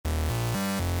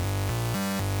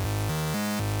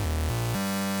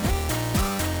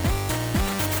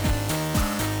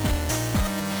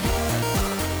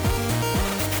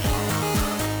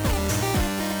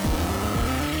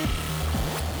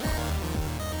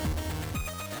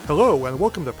Hello, and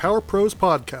welcome to Power Pros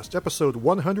Podcast, episode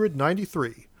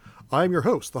 193. I'm your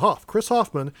host, the Hoff, Chris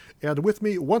Hoffman, and with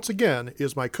me once again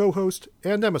is my co-host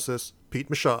and nemesis, Pete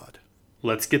Machad.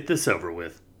 Let's get this over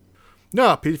with.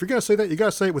 Nah, Pete, if you're going to say that, you got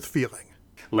to say it with feeling.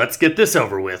 Let's get this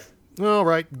over with. All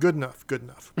right, good enough.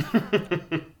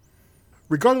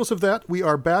 Regardless of that, we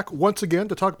are back once again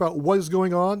to talk about what is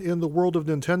going on in the world of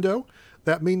Nintendo.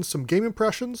 That means some game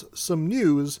impressions, some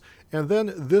news, and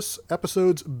then this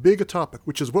episode's big topic,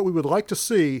 which is what we would like to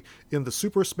see in the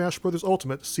Super Smash Bros.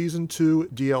 Ultimate Season 2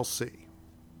 DLC.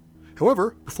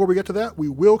 However, before we get to that, we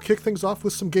will kick things off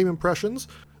with some game impressions,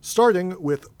 starting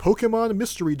with Pokémon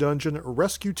Mystery Dungeon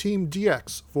Rescue Team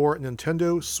DX for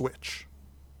Nintendo Switch.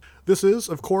 This is,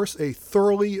 of course, a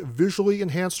thoroughly visually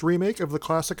enhanced remake of the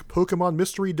classic Pokémon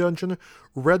Mystery Dungeon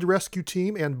Red Rescue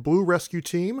Team and Blue Rescue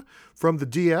Team from the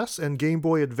DS and Game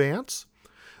Boy Advance.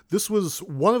 This was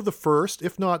one of the first,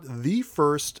 if not the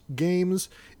first, games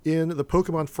in the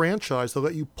Pokemon franchise that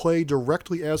let you play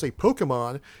directly as a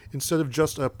Pokemon instead of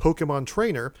just a Pokemon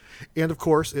trainer. And of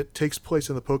course, it takes place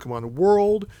in the Pokemon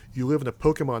world. You live in a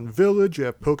Pokemon village, you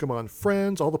have Pokemon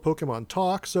friends, all the Pokemon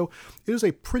talk. So it is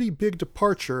a pretty big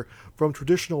departure from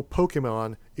traditional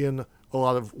Pokemon in a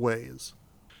lot of ways.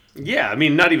 Yeah, I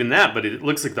mean, not even that, but it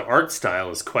looks like the art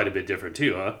style is quite a bit different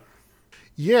too, huh?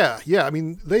 Yeah. I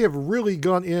mean, they have really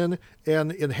gone in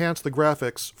and enhanced the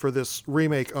graphics for this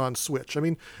remake on Switch. I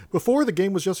mean, before the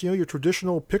game was just, your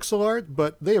traditional pixel art,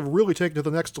 but they have really taken it to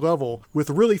the next level with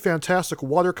really fantastic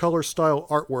watercolor style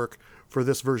artwork for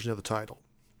this version of the title.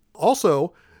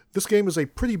 Also, this game is a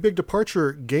pretty big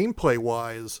departure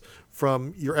gameplay-wise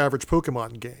from your average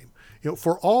Pokemon game.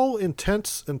 For all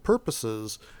intents and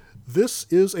purposes, this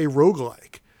is a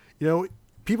roguelike.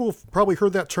 People have probably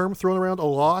heard that term thrown around a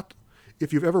lot.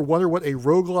 If you've ever wondered what a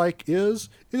roguelike is,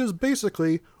 it is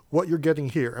basically what you're getting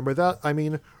here. And by that, I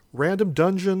mean random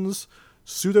dungeons,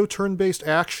 pseudo-turn-based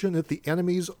action that the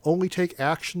enemies only take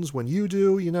actions when you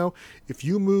do. If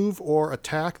you move or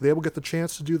attack, they will get the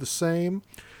chance to do the same.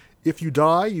 If you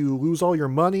die, you lose all your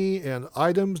money and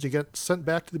items, you get sent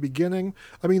back to the beginning.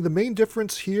 I mean, the main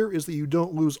difference here is that you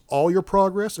don't lose all your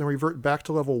progress and revert back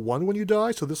to level 1 when you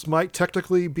die, so this might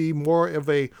technically be more of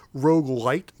a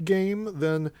roguelite game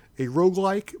than a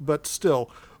roguelike, but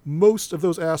still, most of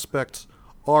those aspects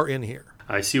are in here.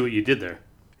 I see what you did there.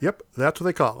 Yep, that's what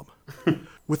they call them.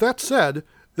 With that said,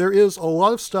 there is a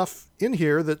lot of stuff in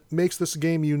here that makes this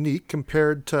game unique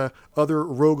compared to other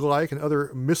roguelike and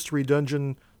other mystery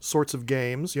dungeon sorts of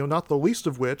games, not the least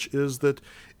of which is that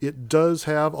it does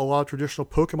have a lot of traditional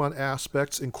Pokemon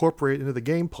aspects incorporated into the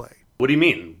gameplay. What do you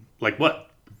mean? Like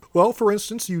what? Well, for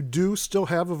instance, you do still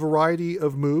have a variety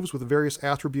of moves with various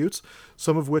attributes,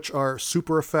 some of which are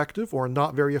super effective or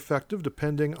not very effective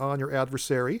depending on your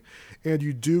adversary, and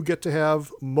you do get to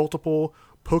have multiple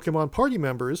Pokemon party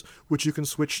members, which you can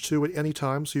switch to at any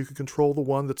time so you can control the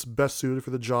one that's best suited for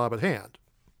the job at hand.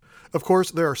 Of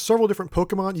course, there are several different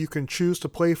Pokemon you can choose to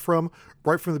play from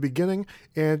right from the beginning,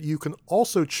 and you can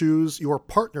also choose your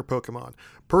partner Pokemon.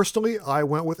 Personally, I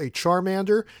went with a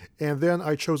Charmander, and then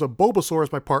I chose a Bulbasaur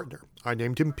as my partner. I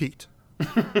named him Pete.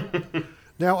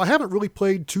 Now, I haven't really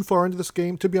played too far into this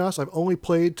game. To be honest, I've only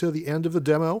played to the end of the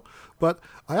demo, but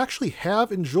I actually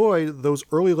have enjoyed those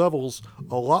early levels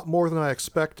a lot more than I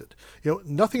expected.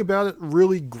 Nothing about it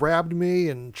really grabbed me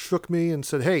and shook me and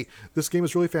said, hey, this game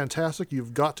is really fantastic.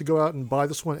 You've got to go out and buy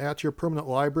this one at your permanent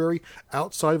library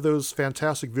outside of those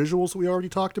fantastic visuals that we already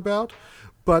talked about.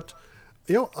 But,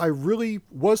 I really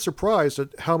was surprised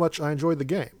at how much I enjoyed the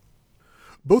game.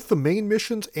 Both the main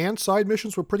missions and side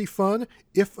missions were pretty fun,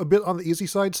 if a bit on the easy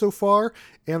side so far,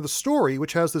 and the story,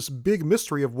 which has this big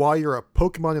mystery of why you're a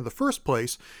Pokemon in the first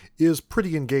place, is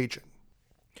pretty engaging.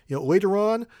 Later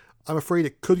on, I'm afraid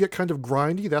it could get kind of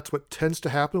grindy. That's what tends to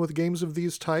happen with games of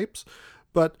these types.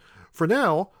 But for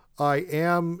now, I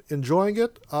am enjoying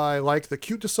it. I like the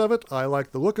cuteness of it. I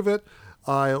like the look of it.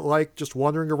 I like just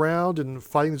wandering around and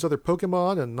fighting these other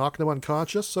Pokemon and knocking them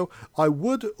unconscious. So I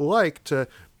would like to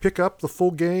pick up the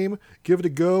full game, give it a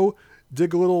go,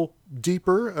 dig a little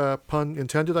deeper, pun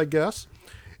intended, I guess.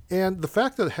 And the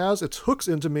fact that it has its hooks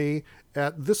into me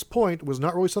at this point was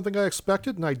not really something I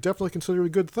expected, and I definitely consider it a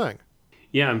good thing.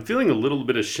 Yeah, I'm feeling a little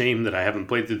bit ashamed that I haven't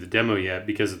played through the demo yet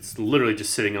because it's literally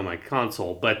just sitting on my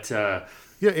console, but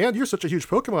Yeah, and you're such a huge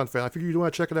Pokemon fan. I figured you'd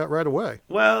want to check it out right away.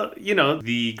 Well,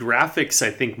 the graphics, I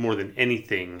think, more than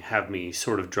anything, have me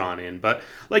sort of drawn in. But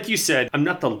like you said, I'm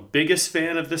not the biggest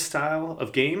fan of this style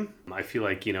of game. I feel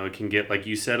like, it can get, like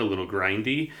you said, a little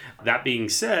grindy. That being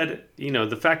said,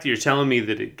 the fact that you're telling me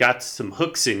that it got some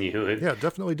hooks in you, yeah, it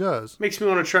definitely does. Makes me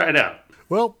want to try it out.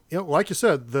 Well, like you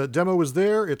said, the demo is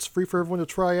there. It's free for everyone to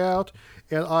try out,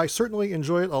 and I certainly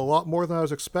enjoy it a lot more than I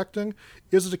was expecting.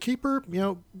 Is it a keeper?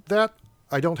 That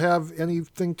I don't have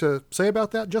anything to say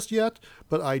about that just yet,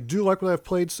 but I do like what I've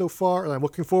played so far, and I'm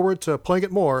looking forward to playing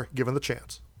it more given the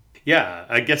chance. Yeah,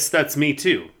 I guess that's me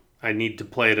too. I need to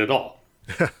play it at all.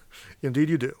 Indeed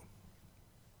you do.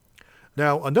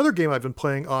 Now, another game I've been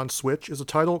playing on Switch is a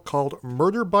title called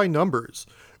Murder by Numbers,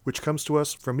 which comes to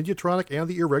us from Mediatronic and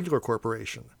the Irregular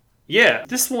Corporation. Yeah,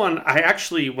 this one,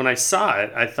 when I saw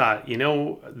it, I thought,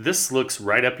 this looks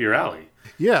right up your alley.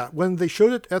 Yeah, when they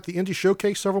showed it at the Indie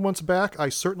Showcase several months back, I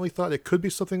certainly thought it could be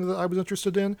something that I was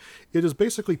interested in. It is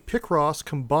basically Picross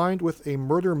combined with a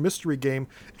murder mystery game,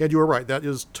 and you are right, that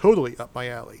is totally up my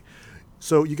alley.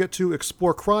 So you get to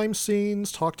explore crime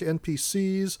scenes, talk to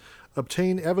NPCs,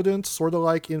 obtain evidence, sort of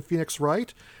like in Phoenix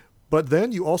Wright, but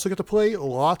then you also get to play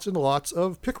lots and lots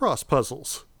of Picross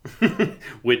puzzles.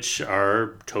 Which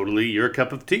are totally your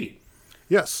cup of tea.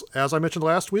 Yes, as I mentioned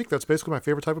last week, that's basically my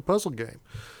favorite type of puzzle game.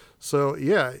 So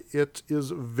yeah, it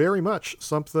is very much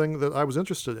something that I was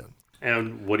interested in.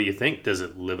 And what do you think? Does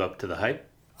it live up to the hype?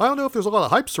 I don't know if there's a lot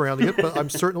of hype surrounding it, but I'm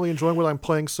certainly enjoying what I'm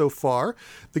playing so far.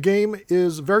 The game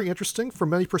is very interesting from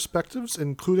many perspectives,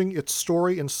 including its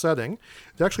story and setting.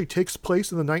 It actually takes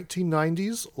place in the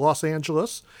 1990s, Los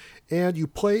Angeles, and you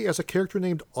play as a character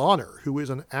named Honor, who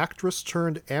is an actress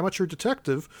turned amateur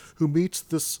detective who meets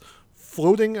this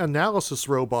floating analysis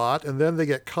robot, and then they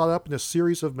get caught up in a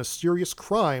series of mysterious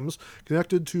crimes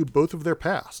connected to both of their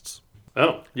pasts.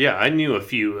 Oh, yeah, I knew a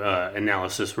few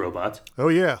analysis robots. Oh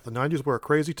yeah, the 90s were a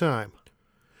crazy time.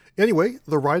 Anyway,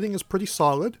 the writing is pretty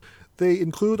solid. They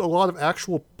include a lot of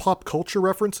actual pop culture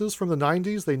references from the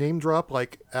 90s. They name drop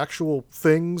like actual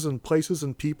things and places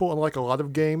and people, unlike a lot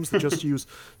of games that just use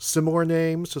similar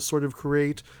names to sort of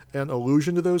create an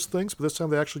allusion to those things. But this time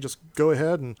they actually just go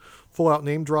ahead and full out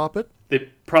name drop it. They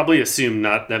probably assumed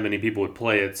not that many people would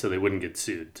play it so they wouldn't get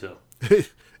sued, so...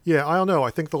 Yeah, I don't know.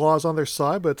 I think the law is on their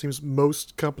side, but it seems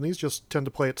most companies just tend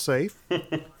to play it safe.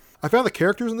 I found the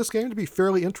characters in this game to be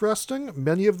fairly interesting.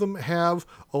 Many of them have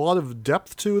a lot of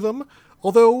depth to them,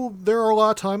 although there are a lot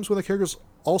of times when the characters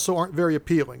also aren't very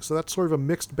appealing, so that's sort of a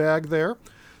mixed bag there.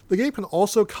 The game can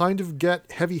also kind of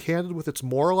get heavy-handed with its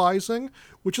moralizing,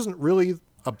 which isn't really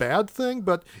a bad thing,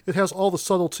 but it has all the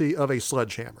subtlety of a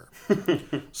sledgehammer.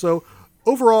 So,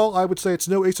 overall, I would say it's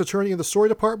no Ace Attorney in the story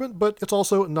department, but it's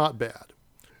also not bad.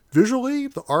 Visually,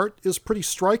 the art is pretty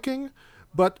striking,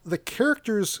 but the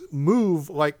characters move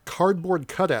like cardboard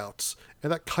cutouts, and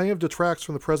that kind of detracts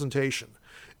from the presentation.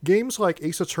 Games like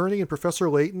Ace Attorney and Professor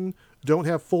Layton don't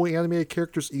have fully animated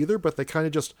characters either, but they kind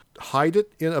of just hide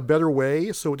it in a better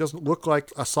way so it doesn't look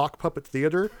like a sock puppet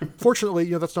theater. Fortunately,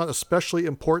 that's not especially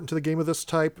important to the game of this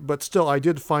type, but still, I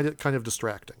did find it kind of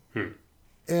distracting.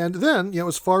 And then,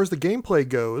 as far as the gameplay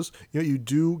goes, you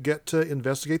do get to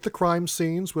investigate the crime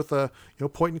scenes with a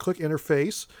point-and-click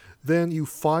interface. Then you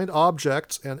find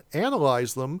objects and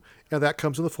analyze them, and that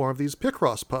comes in the form of these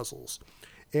Picross puzzles.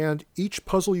 And each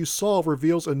puzzle you solve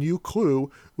reveals a new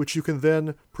clue, which you can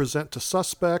then present to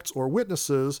suspects or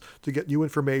witnesses to get new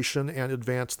information and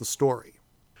advance the story.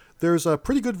 There's a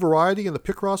pretty good variety in the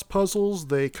Picross puzzles.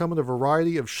 They come in a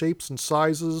variety of shapes and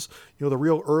sizes. The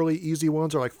real early easy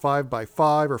ones are like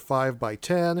 5x5 or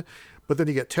 5x10, but then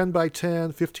you get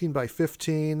 10x10,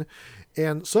 15x15,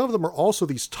 and some of them are also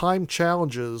these time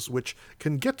challenges, which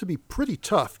can get to be pretty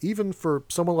tough, even for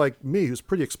someone like me who's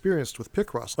pretty experienced with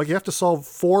Picross. Like you have to solve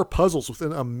 4 puzzles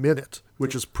within a minute,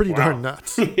 which is pretty darn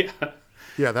nuts.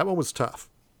 Yeah, that one was tough.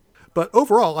 But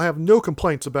overall, I have no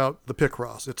complaints about the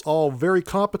Picross. It's all very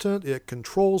competent. It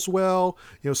controls well.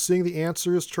 Seeing the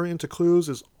answers turn into clues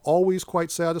is always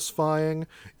quite satisfying.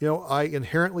 I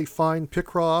inherently find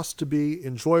Picross to be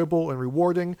enjoyable and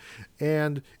rewarding.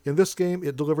 And in this game,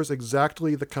 it delivers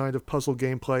exactly the kind of puzzle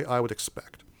gameplay I would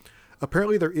expect.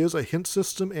 Apparently, there is a hint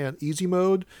system and easy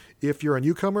mode if you're a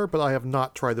newcomer, but I have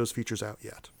not tried those features out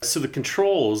yet. So the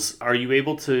controls, are you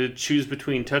able to choose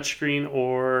between touchscreen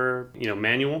or,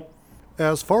 manual?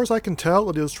 As far as I can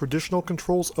tell, it is traditional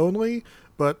controls only,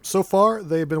 but so far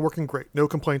they've been working great. No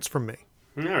complaints from me.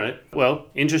 All right. Well,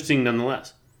 interesting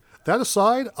nonetheless. That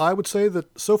aside, I would say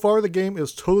that so far the game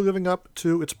is totally living up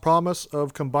to its promise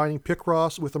of combining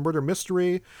Picross with a murder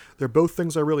mystery. They're both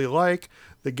things I really like.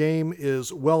 The game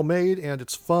is well made and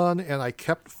it's fun, and I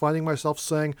kept finding myself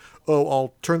saying,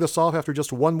 I'll turn this off after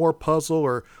just one more puzzle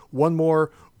or one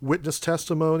more witness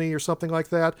testimony or something like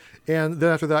that, and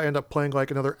then after that I end up playing like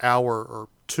another hour or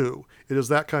 2. It is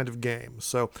that kind of game.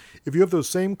 So if you have those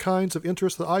same kinds of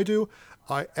interests that I do,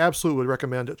 I absolutely would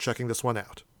recommend checking this one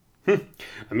out.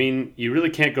 I mean, you really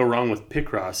can't go wrong with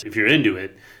Picross if you're into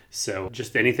it. So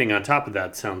just anything on top of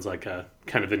that sounds like a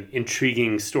kind of an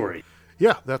intriguing story.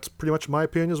 Yeah, that's pretty much my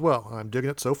opinion as well. I'm digging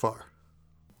it so far.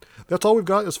 That's all we've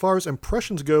got as far as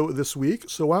impressions go this week,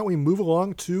 so why don't we move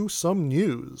along to some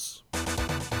news.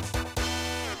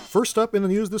 First up in the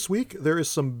news this week, there is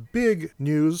some big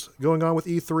news going on with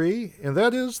E3, and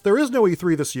that is, there is no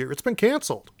E3 this year. It's been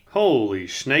canceled. Holy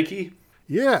shnikey.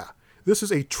 Yeah, this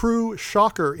is a true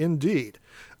shocker indeed.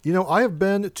 You know, I have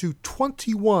been to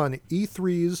 21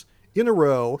 E3s in a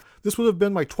row. This would have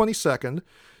been my 22nd.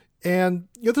 And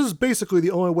this is basically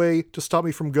the only way to stop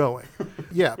me from going.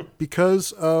 Yeah,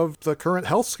 because of the current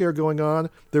health scare going on,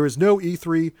 there is no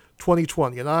E3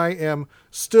 2020. And I am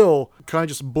still kind of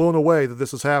just blown away that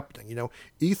this is happening.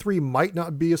 E3 might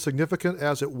not be as significant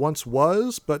as it once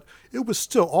was, but it was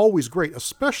still always great,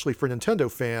 especially for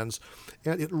Nintendo fans.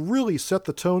 And it really set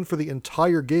the tone for the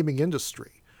entire gaming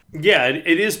industry. Yeah,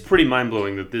 it is pretty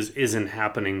mind-blowing that this isn't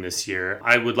happening this year.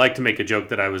 I would like to make a joke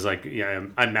that I was like, yeah,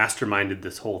 I masterminded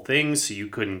this whole thing, so you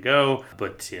couldn't go.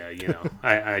 But, yeah,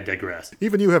 I digress.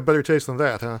 Even you have better taste than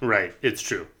that, huh? Right, it's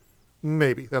true.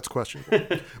 Maybe. That's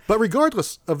questionable. But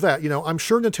regardless of that, I'm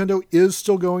sure Nintendo is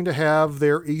still going to have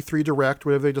their E3 Direct,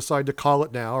 whatever they decide to call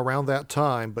it now, around that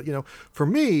time. But, for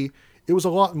me, it was a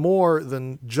lot more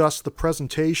than just the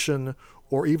presentation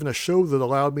or even a show that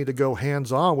allowed me to go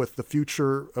hands-on with the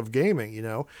future of gaming,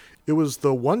 It was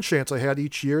the one chance I had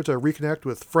each year to reconnect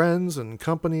with friends and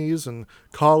companies and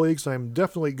colleagues. I'm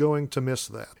definitely going to miss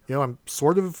that. I'm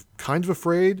kind of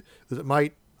afraid that it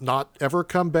might not ever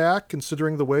come back,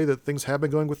 considering the way that things have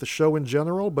been going with the show in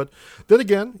general. But then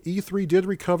again, E3 did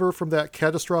recover from that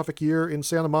catastrophic year in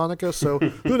Santa Monica, so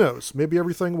who knows? Maybe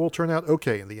everything will turn out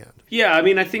okay in the end. Yeah,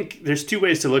 I think there's two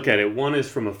ways to look at it. One is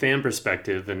from a fan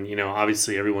perspective, and,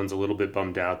 obviously everyone's a little bit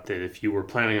bummed out that if you were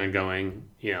planning on going,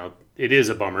 it is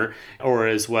a bummer. Or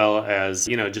as well as,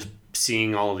 just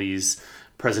seeing all these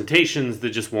presentations that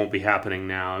just won't be happening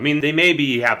now. They may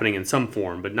be happening in some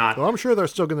form, but not... Well, I'm sure they're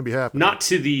still going to be happening. Not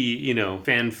to the,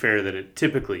 fanfare that it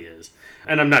typically is.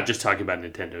 And I'm not just talking about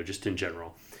Nintendo, just in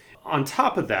general. On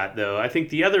top of that, though, I think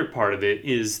the other part of it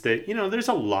is that, there's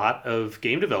a lot of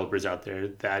game developers out there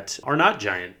that are not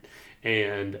giant.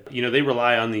 And, they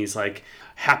rely on these,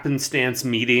 happenstance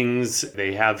meetings.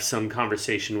 They have some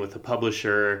conversation with a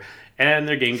publisher, and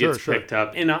their game gets picked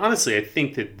up. And honestly, I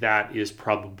think that is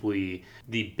probably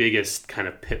the biggest kind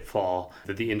of pitfall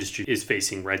that the industry is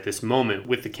facing right this moment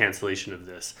with the cancellation of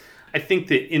this. I think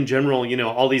that in general,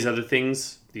 all these other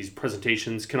things, these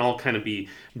presentations can all kind of be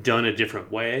done a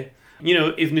different way.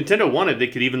 If Nintendo wanted, they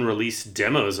could even release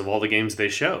demos of all the games they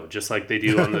show, just like they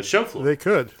do on the show floor. They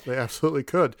could. They absolutely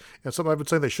could. And something I've been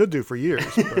saying they should do for years.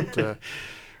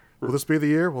 But will this be the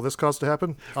year? Will this cause to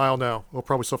happen? I don't know. We'll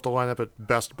probably still have to line up at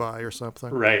Best Buy or something.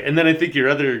 Right. And then I think your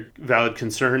other valid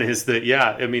concern is that,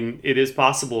 it is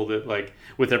possible that,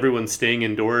 with everyone staying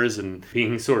indoors and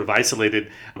being sort of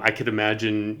isolated, I could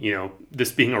imagine,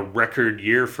 this being a record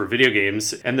year for video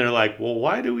games. And they're like, well,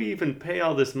 why do we even pay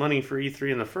all this money for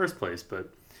E3 in the first place?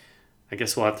 But I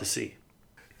guess we'll have to see.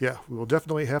 Yeah, we will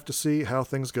definitely have to see how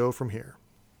things go from here.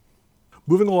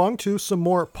 Moving along to some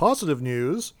more positive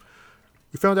news.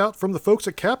 We found out from the folks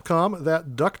at Capcom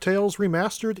that DuckTales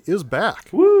Remastered is back.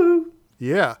 Woo!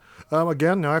 Yeah.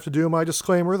 Again, now I have to do my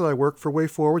disclaimer that I work for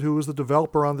WayForward, who is the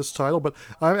developer on this title, but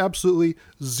I have absolutely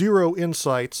zero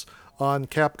insights on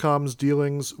Capcom's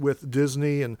dealings with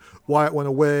Disney and why it went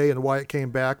away and why it came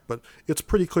back, but it's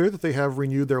pretty clear that they have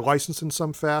renewed their license in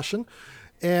some fashion.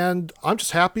 And I'm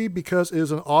just happy because it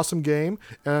is an awesome game,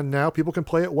 and now people can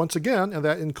play it once again, and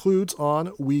that includes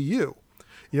on Wii U.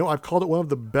 I've called it one of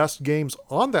the best games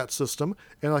on that system,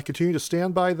 and I continue to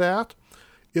stand by that.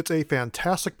 It's a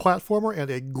fantastic platformer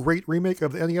and a great remake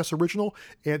of the NES original,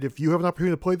 and if you have an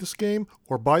opportunity to play this game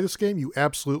or buy this game, you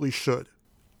absolutely should.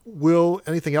 Will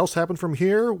anything else happen from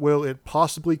here? Will it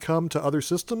possibly come to other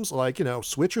systems like,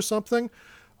 Switch or something?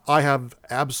 I have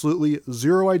absolutely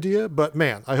zero idea, but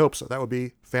man, I hope so. That would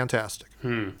be fantastic.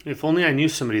 If only I knew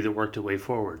somebody that worked at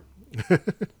WayForward.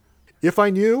 If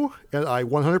I knew, and I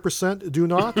 100% do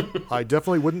not, I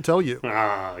definitely wouldn't tell you.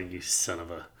 Ah, you son of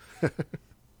a...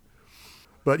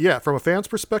 But yeah, from a fan's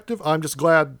perspective, I'm just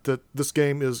glad that this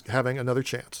game is having another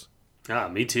chance. Ah,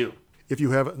 me too. If you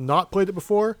have not played it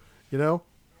before,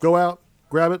 go out,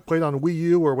 grab it, play it on Wii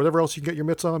U or whatever else you can get your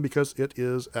mitts on because it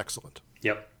is excellent.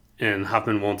 Yep, and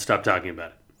Hoffman won't stop talking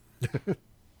about it.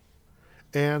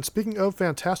 And speaking of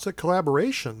fantastic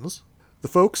collaborations... The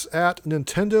folks at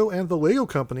Nintendo and the Lego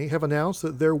Company have announced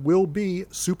that there will be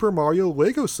Super Mario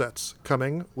Lego sets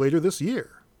coming later this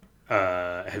year.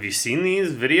 Have you seen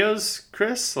these videos,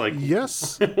 Chris? Like,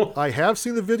 Yes, I have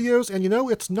seen the videos, and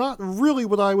it's not really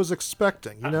what I was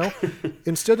expecting.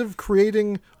 Instead of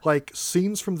creating like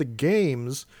scenes from the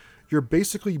games, you're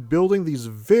basically building these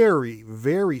very,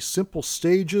 very simple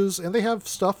stages, and they have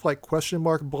stuff like question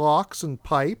mark blocks and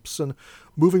pipes and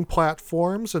moving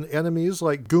platforms and enemies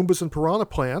like Goombas and Piranha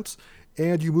Plants,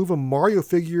 and you move a Mario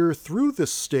figure through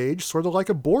this stage sort of like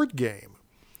a board game.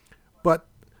 But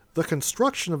the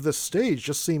construction of this stage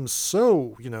just seems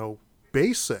so,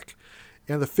 basic.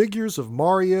 And the figures of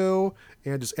Mario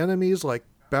and his enemies like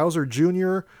Bowser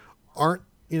Jr. aren't,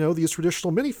 these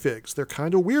traditional minifigs. They're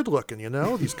kind of weird looking,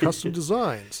 these custom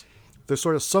designs. They're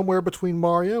sort of somewhere between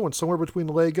Mario and somewhere between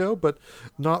Lego, but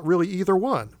not really either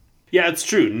one. Yeah, it's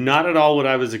true. Not at all what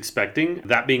I was expecting.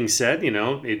 That being said,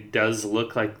 it does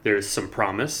look like there's some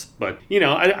promise. But,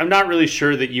 I'm not really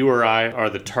sure that you or I are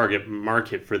the target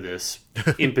market for this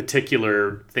in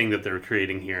particular thing that they're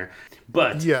creating here.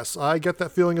 But yes, I get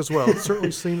that feeling as well. It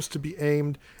certainly seems to be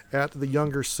aimed at the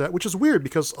younger set, which is weird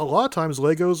because a lot of times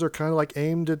Legos are kind of like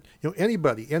aimed at,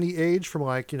 anybody, any age from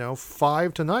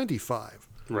 5 to 95.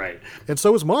 Right. And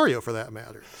so is Mario, for that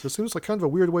matter. So it seems like kind of a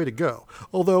weird way to go.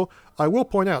 Although, I will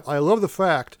point out, I love the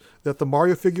fact that the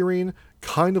Mario figurine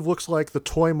kind of looks like the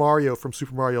toy Mario from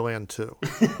Super Mario Land 2.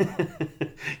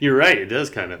 You're right, it does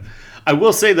kind of. I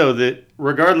will say, though, that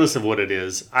regardless of what it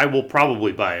is, I will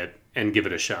probably buy it and give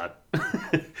it a shot.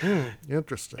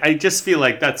 Interesting. I just feel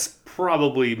like that's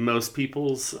probably most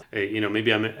people's,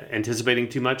 maybe I'm anticipating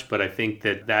too much, but I think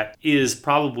that is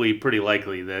probably pretty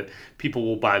likely that people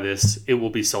will buy this. It will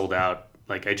be sold out.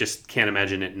 Like, I just can't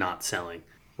imagine it not selling,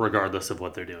 regardless of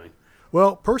what they're doing.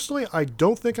 Well, personally, I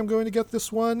don't think I'm going to get this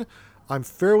one. I'm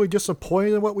fairly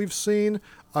disappointed in what we've seen.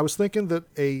 I was thinking that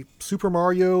a Super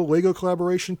Mario Lego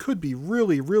collaboration could be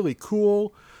really, really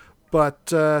cool.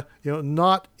 But,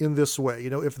 not in this way.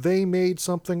 If they made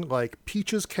something like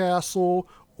Peach's Castle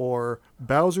or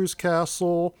Bowser's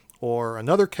Castle or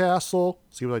another castle,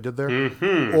 see what I did there?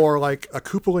 Mm-hmm. Or like a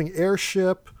Koopaling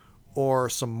airship or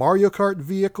some Mario Kart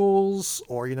vehicles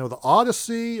or, the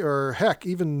Odyssey or heck,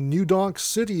 even New Donk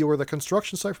City or the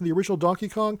construction site from the original Donkey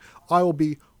Kong, I will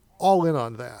be all in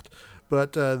on that.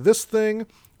 But this thing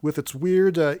with its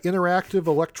weird interactive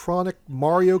electronic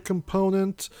Mario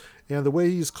component and the way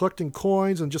he's collecting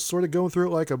coins and just sort of going through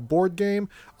it like a board game,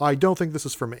 I don't think this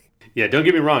is for me. Yeah, don't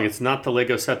get me wrong. It's not the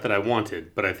Lego set that I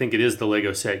wanted, but I think it is the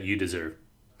Lego set you deserve.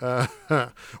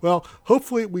 Well,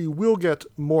 hopefully we will get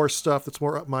more stuff that's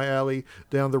more up my alley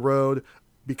down the road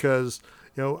because,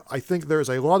 I think there's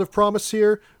a lot of promise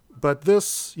here, but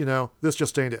this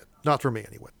just ain't it. Not for me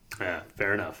anyway. Yeah,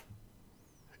 fair enough.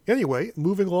 Anyway,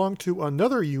 moving along to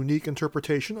another unique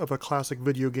interpretation of a classic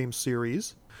video game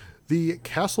series. The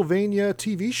Castlevania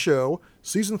TV show,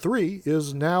 Season 3,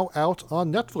 is now out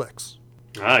on Netflix.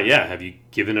 Ah, yeah. Have you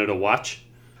given it a watch?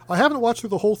 I haven't watched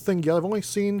through the whole thing yet. I've only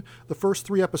seen the first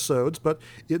 3 episodes, but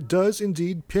it does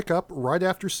indeed pick up right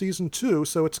after Season 2,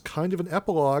 so it's kind of an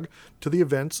epilogue to the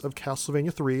events of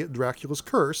Castlevania 3, Dracula's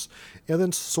Curse, and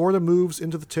then sort of moves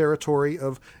into the territory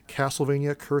of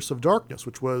Castlevania Curse of Darkness,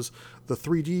 which was the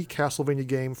 3D Castlevania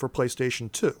game for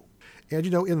PlayStation 2. And,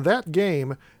 in that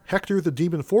game, Hector the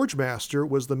Demon Forge Master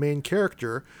was the main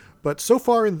character, but so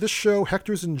far in this show,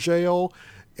 Hector's in jail,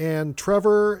 and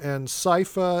Trevor and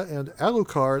Sypha and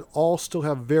Alucard all still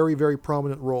have very, very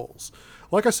prominent roles.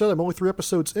 Like I said, I'm only 3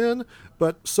 episodes in,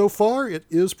 but so far it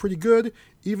is pretty good,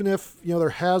 even if, there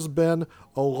has been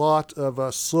a lot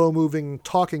of slow-moving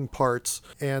talking parts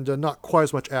and not quite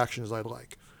as much action as I'd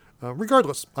like.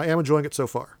 Regardless, I am enjoying it so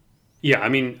far. Yeah, I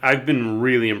mean, I've been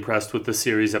really impressed with the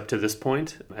series up to this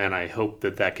point, and I hope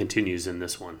that continues in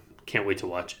this one. Can't wait to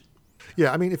watch it.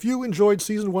 Yeah, I mean, if you enjoyed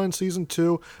Season 1, Season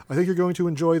 2, I think you're going to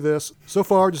enjoy this. So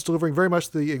far, just delivering very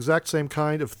much the exact same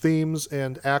kind of themes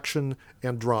and action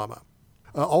and drama.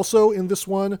 Also, in this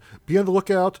one, be on the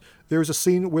lookout. There's a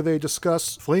scene where they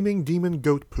discuss flaming demon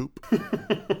goat poop.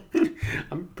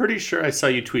 I'm pretty sure I saw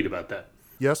you tweet about that.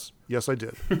 Yes, I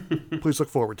did. Please look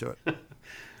forward to it.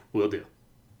 Will do.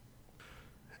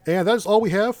 And that is all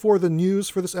we have for the news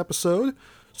for this episode.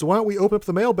 So why don't we open up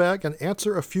the mailbag and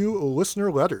answer a few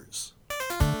listener letters.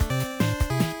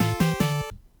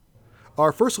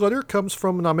 Our first letter comes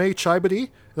from Name Chaibadi,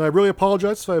 and I really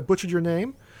apologize if I butchered your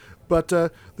name, but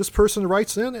this person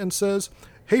writes in and says,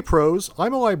 "Hey pros,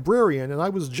 I'm a librarian and I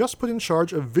was just put in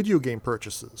charge of video game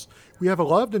purchases. We have a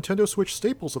lot of Nintendo Switch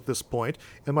staples at this point,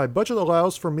 and my budget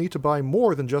allows for me to buy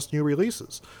more than just new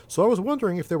releases. So I was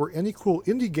wondering if there were any cool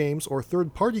indie games or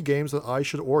third-party games that I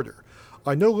should order.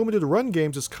 I know Limited Run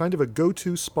Games is kind of a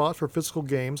go-to spot for physical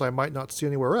games I might not see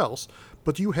anywhere else,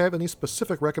 but do you have any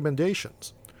specific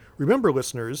recommendations? Remember,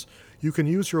 listeners, you can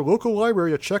use your local library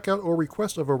to check out or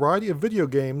request a variety of video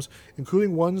games,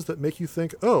 including ones that make you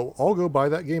think, oh, I'll go buy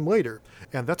that game later.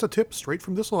 And that's a tip straight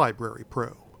from this library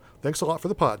pro. Thanks a lot for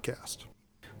the podcast.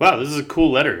 Wow, this is a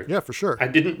cool letter. Yeah, for sure. I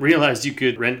didn't realize you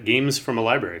could rent games from a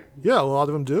library. Yeah, a lot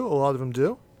of them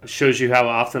do. It shows you how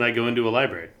often I go into a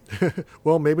library.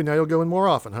 Well, maybe now you'll go in more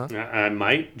often, huh? I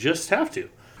might just have to.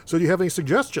 So do you have any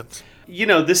suggestions?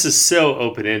 This is so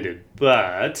open-ended,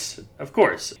 but of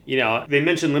course, they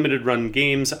mentioned limited run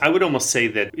games. I would almost say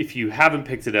that if you haven't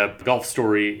picked it up, Golf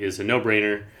Story is a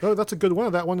no-brainer. Oh, that's a good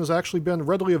one. That one has actually been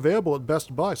readily available at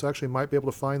Best Buy, so I actually might be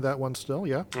able to find that one still,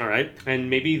 yeah. All right. And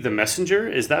maybe The Messenger,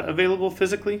 is that available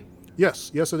physically?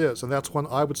 Yes, it is, and that's one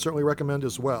I would certainly recommend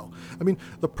as well. I mean,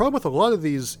 the problem with a lot of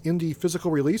these indie physical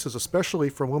releases, especially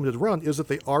from limited run, is that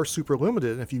they are super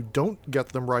limited, and if you don't get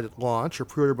them right at launch or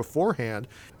pre-order beforehand,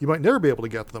 you might never be able to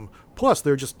get them. Plus,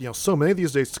 there are just, so many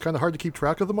these days, it's kind of hard to keep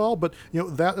track of them all, but,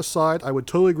 that aside, I would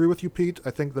totally agree with you, Pete.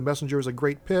 I think The Messenger is a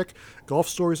great pick. Golf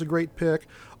Story is a great pick.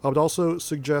 I would also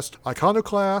suggest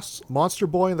Iconoclast, Monster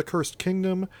Boy and the Cursed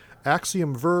Kingdom,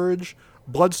 Axiom Verge,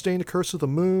 Bloodstained Curse of the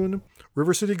Moon,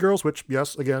 River City Girls, which,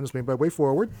 yes, again, is made by Way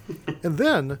Forward. And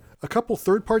then a couple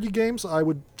third-party games I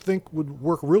would think would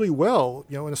work really well,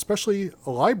 and especially a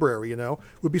library,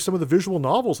 would be some of the visual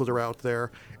novels that are out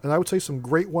there. And I would say some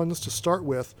great ones to start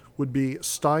with would be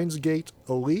Steins Gate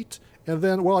Elite. And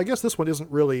then, well, I guess this one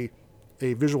isn't really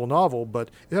a visual novel,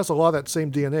 but it has a lot of that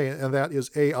same DNA, and that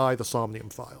is AI, the Somnium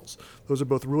Files. Those are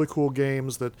both really cool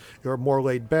games that are more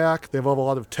laid back. They involve a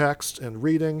lot of text and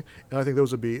reading, and I think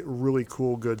those would be really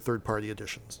cool, good third-party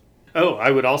additions. Oh,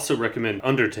 I would also recommend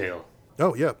Undertale.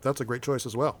 Oh, yeah, that's a great choice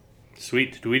as well.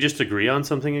 Sweet. Do we just agree on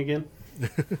something again?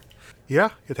 Yeah,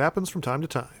 it happens from time to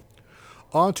time.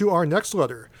 On to our next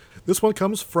letter. This one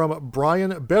comes from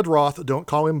Brian Bedroth, don't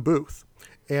call him Booth.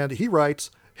 And he writes,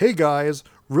 "Hey guys,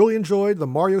 really enjoyed the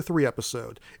Mario 3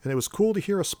 episode, and it was cool to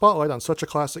hear a spotlight on such a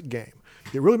classic game.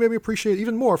 It really made me appreciate it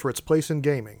even more for its place in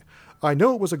gaming. I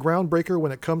know it was a groundbreaker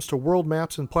when it comes to world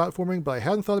maps and platforming, but I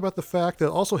hadn't thought about the fact that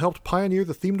it also helped pioneer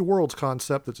the themed worlds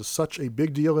concept that is such a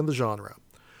big deal in the genre.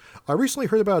 I recently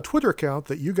heard about a Twitter account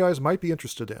that you guys might be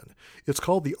interested in. It's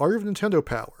called The Art of Nintendo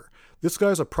Power. This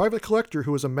guy's a private collector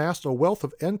who has amassed a wealth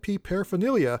of NP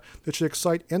paraphernalia that should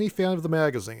excite any fan of the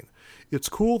magazine. It's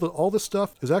cool that all this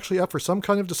stuff is actually up for some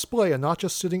kind of display and not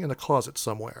just sitting in a closet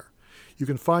somewhere. You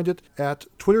can find it at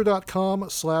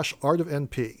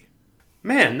twitter.com/artofnp.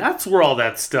 Man, that's where all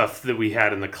that stuff that we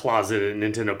had in the closet at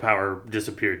Nintendo Power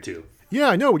disappeared to. Yeah,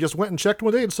 I know. We just went and checked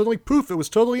one day and suddenly, poof, it was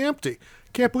totally empty.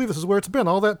 Can't believe this is where it's been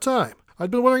all that time. I'd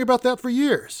been wondering about that for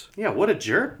years. Yeah, what a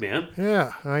jerk, man.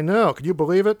 Yeah, I know. Can you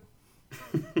believe it?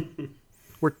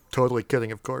 We're totally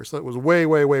kidding, of course. That was way,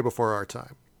 way, way before our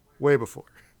time. Way before.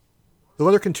 The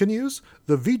letter continues.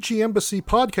 The VG Embassy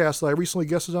podcast that I recently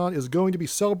guested on is going to be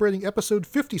celebrating episode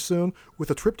 50 soon with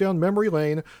a trip down memory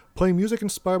lane, playing music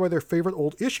inspired by their favorite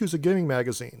old issues of gaming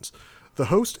magazines. The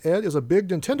host, Ed, is a big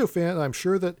Nintendo fan, and I'm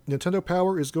sure that Nintendo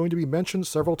Power is going to be mentioned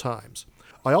several times.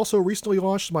 I also recently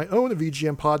launched my own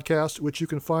VGM podcast, which you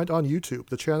can find on YouTube.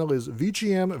 The channel is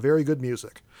VGM Very Good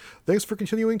Music. Thanks for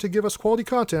continuing to give us quality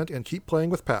content and keep playing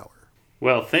with power."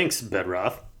 Well, thanks,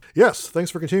 Bedroth. Yes,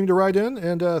 thanks for continuing to write in,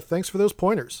 and thanks for those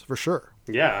pointers, for sure.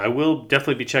 Yeah, I will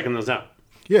definitely be checking those out.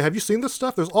 Yeah, have you seen this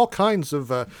stuff? There's all kinds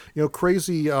of,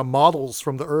 crazy models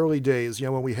from the early days,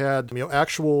 when we had,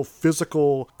 actual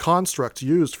physical constructs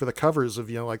used for the covers of,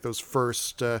 like those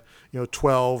first,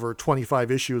 12 or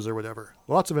 25 issues or whatever.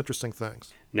 Lots of interesting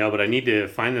things. No, but I need to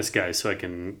find this guy so I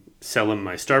can sell him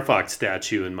my Star Fox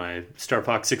statue and my Star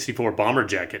Fox 64 bomber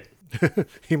jacket.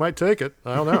 He might take it.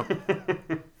 I don't know.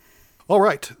 All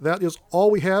right, that is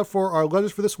all we have for our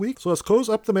letters for this week. So let's close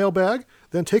up the mailbag,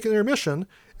 then take an intermission,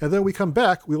 and then we come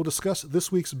back, we will discuss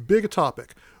this week's big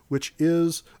topic, which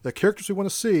is the characters we want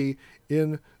to see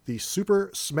in the Super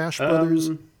Smash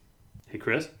Brothers. Hey,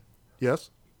 Chris? Yes?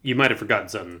 You might have forgotten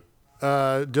something.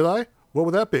 Did I? What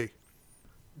would that be?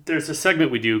 There's a segment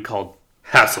we do called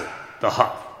Hassle the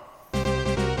Huff.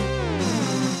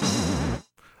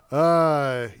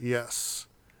 Yes.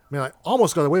 Man, I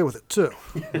almost got away with it, too.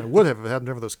 I would have if it hadn't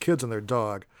been for those kids and their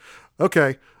dog.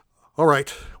 Okay. All right.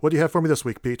 What do you have for me this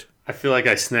week, Pete? I feel like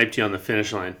I sniped you on the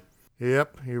finish line.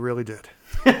 Yep, you really did.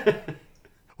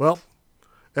 Well,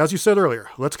 as you said earlier,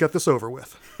 let's get this over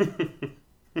with.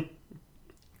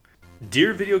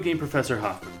 Dear Video Game Professor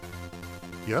Hoffman.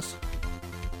 Yes?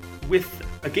 With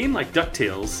a game like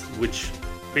DuckTales, which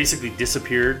basically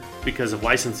disappeared because of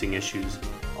licensing issues,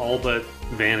 all but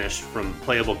vanished from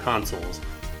playable consoles,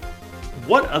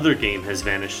 what other game has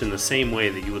vanished in the same way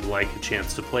that you would like a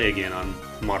chance to play again on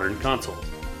modern consoles?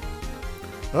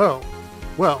 Oh,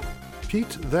 well, Pete,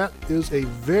 that is a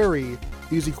very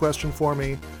easy question for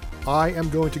me. I am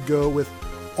going to go with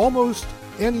almost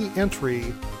any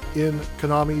entry in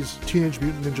Konami's Teenage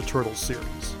Mutant Ninja Turtles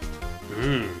series.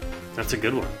 That's a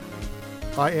good one.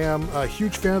 I am a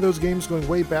huge fan of those games going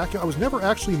way back. I was never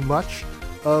actually much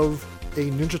of a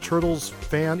Ninja Turtles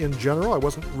fan in general. I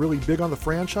wasn't really big on the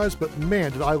franchise, but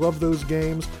man, did I love those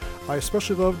games. I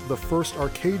especially loved the first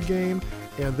arcade game,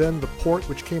 and then the port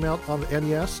which came out on the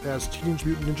NES as Teenage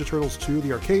Mutant Ninja Turtles 2,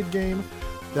 the arcade game.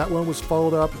 That one was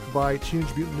followed up by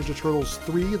Teenage Mutant Ninja Turtles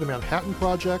 3, the Manhattan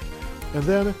Project, and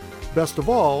then, best of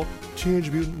all, Teenage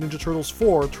Mutant Ninja Turtles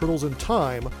 4, Turtles in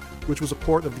Time, which was a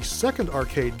port of the second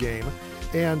arcade game,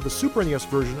 and the Super NES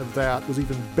version of that was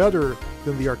even better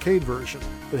than the arcade version.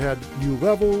 It had new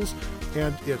levels,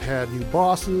 and it had new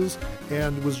bosses,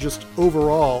 and was just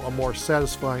overall a more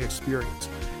satisfying experience.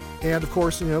 And of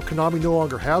course, Konami no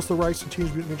longer has the rights to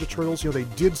Teenage Mutant Ninja Turtles. They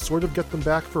did sort of get them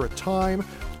back for a time.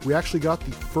 We actually got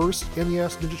the first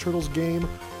NES Ninja Turtles game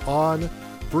on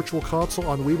Virtual Console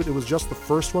on Wii, but it was just the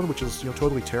first one, which is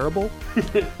totally terrible.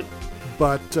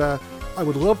 But I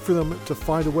would love for them to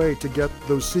find a way to get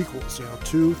those sequels,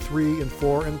 2, 3, and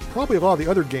 4, and probably a lot of the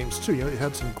other games too. It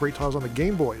had some great titles on the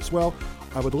Game Boy as well.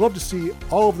 I would love to see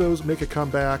all of those make a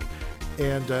comeback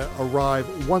and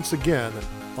arrive once again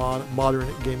on modern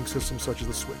gaming systems such as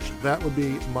the Switch. That would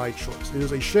be my choice. It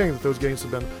is a shame that those games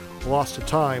have been lost to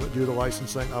time due to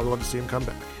licensing. I would love to see them come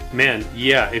back. Man,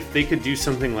 yeah, if they could do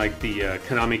something like the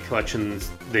Konami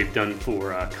collections they've done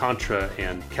for Contra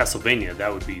and Castlevania,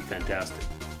 that would be fantastic.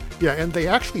 Yeah, and they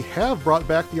actually have brought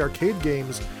back the arcade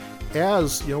games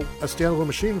as, a standalone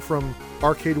machine from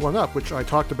Arcade 1-Up, which I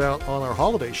talked about on our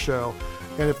holiday show.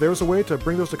 And if there's a way to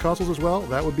bring those to consoles as well,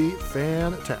 that would be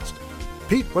fantastic.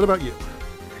 Pete, what about you?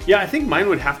 Yeah, I think mine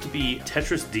would have to be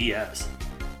Tetris DS.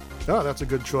 Oh, that's a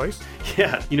good choice.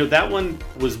 Yeah, that one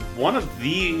was one of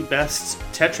the best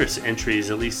Tetris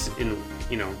entries, at least in,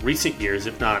 recent years,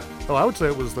 if not... Oh, I would say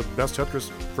it was the best Tetris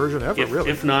version ever, really.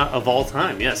 If not of all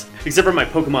time, yes. Except for my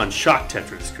Pokemon Shock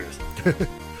Tetris, Chris.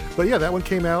 But yeah, that one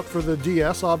came out for the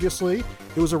DS, obviously.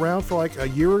 It was around for like a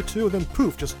year or two, and then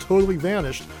poof, just totally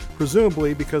vanished,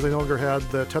 presumably because they no longer had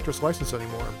the Tetris license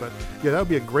anymore. But yeah, that would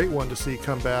be a great one to see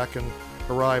come back and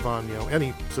arrive on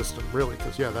any system, really,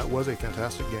 because yeah, that was a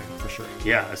fantastic game for sure.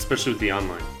 Yeah, especially with the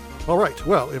online. All right,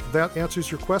 well, if that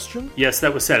answers your question... Yes,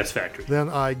 that was satisfactory. Then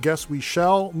I guess we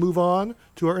shall move on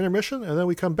to our intermission, and then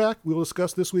we come back, we'll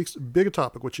discuss this week's big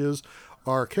topic, which is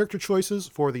our character choices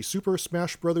for the Super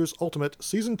Smash Bros. Ultimate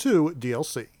Season 2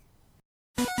 DLC.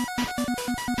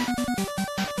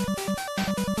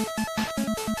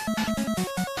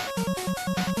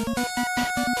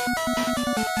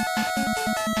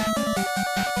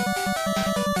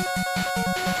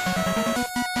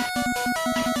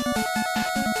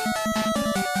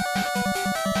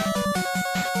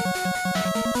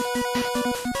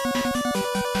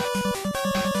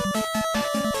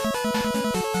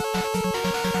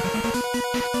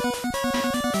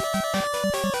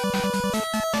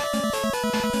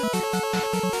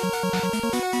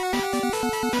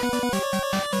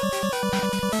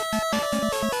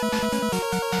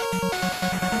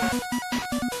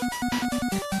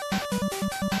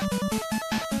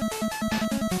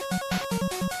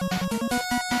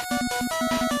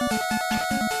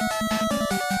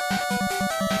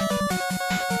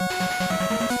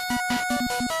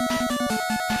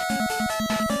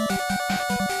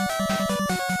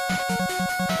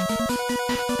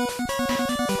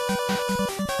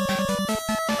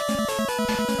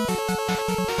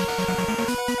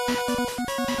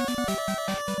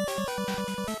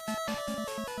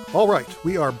 All right,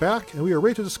 we are back, and we are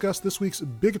ready to discuss this week's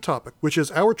big topic, which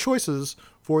is our choices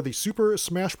for the Super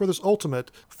Smash Bros. Ultimate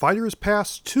Fighters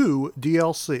Pass 2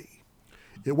 DLC.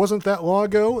 It wasn't that long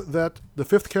ago that the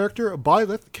fifth character,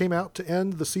 Byleth, came out to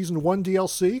end the Season 1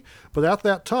 DLC, but at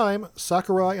that time,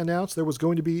 Sakurai announced there was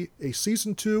going to be a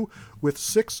Season 2 with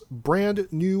 6 brand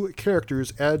new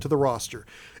characters added to the roster.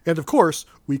 And of course,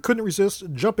 we couldn't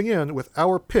resist jumping in with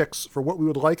our picks for what we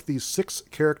would like these 6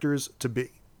 characters to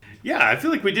be. Yeah, I feel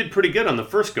like we did pretty good on the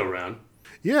first go-round.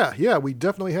 Yeah, we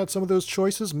definitely had some of those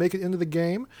choices make it into the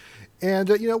game. And,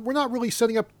 we're not really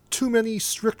setting up too many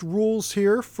strict rules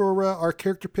here for our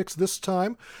character picks this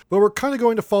time, but we're kind of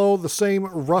going to follow the same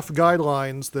rough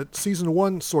guidelines that Season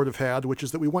 1 sort of had, which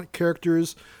is that we want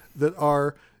characters that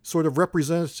are sort of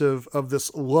representative of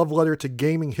this love letter to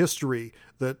gaming history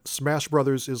that Smash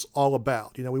Brothers is all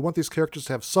about. We want these characters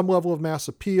to have some level of mass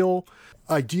appeal.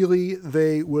 Ideally,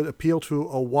 they would appeal to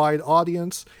a wide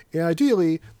audience, and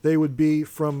ideally, they would be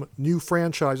from new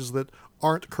franchises that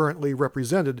aren't currently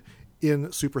represented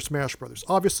in Super Smash Bros.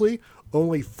 Obviously,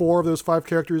 only 4 of those 5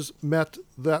 characters met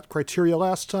that criteria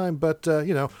last time, but,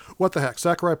 what the heck?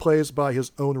 Sakurai plays by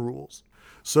his own rules.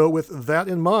 So with that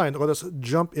in mind, let us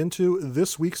jump into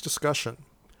this week's discussion.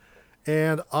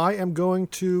 And I am going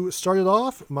to start it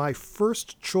off. My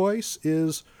first choice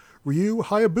is Ryu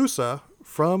Hayabusa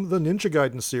from the Ninja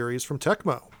Gaiden series from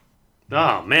Tecmo.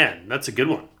 Oh, man, that's a good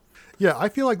one. Yeah, I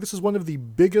feel like this is one of the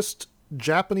biggest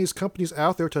Japanese companies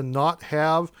out there to not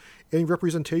have any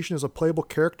representation as a playable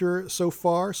character so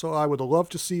far, so I would love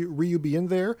to see Ryu be in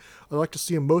there. I'd like to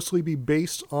see him mostly be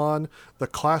based on the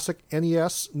classic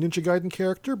NES Ninja Gaiden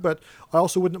character, but I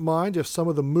also wouldn't mind if some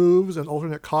of the moves and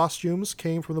alternate costumes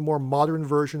came from the more modern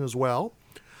version as well.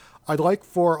 I'd like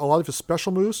for a lot of his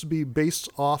special moves to be based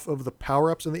off of the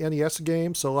power-ups in the NES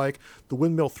game, so like the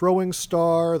windmill throwing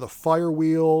star, the fire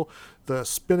wheel, the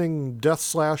spinning death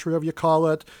slash, whatever you call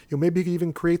it. Maybe he could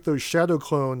even create those shadow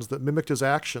clones that mimicked his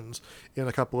actions in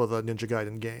a couple of the Ninja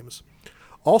Gaiden games.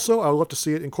 Also, I would love to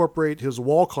see it incorporate his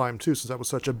wall climb too, since that was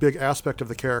such a big aspect of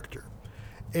the character.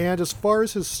 And as far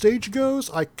as his stage goes,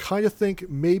 I kind of think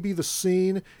maybe the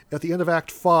scene at the end of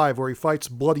Act 5 where he fights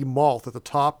Bloody Moth at the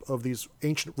top of these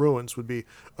ancient ruins would be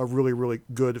a really, really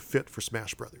good fit for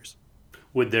Smash Brothers.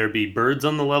 Would there be birds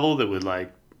on the level that would,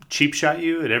 cheap shot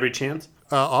you at every chance?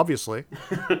 Obviously.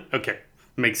 Okay,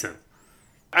 makes sense.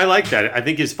 I like that. I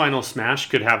think his final Smash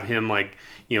could have him, a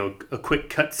quick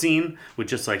cutscene with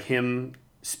just, him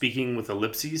speaking with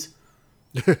ellipses.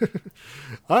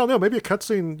 I don't know, maybe a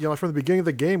cutscene, from the beginning of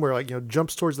the game where,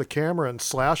 jumps towards the camera and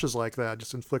slashes like that,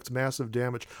 just inflicts massive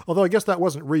damage. Although I guess that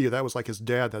wasn't Ryu, that was his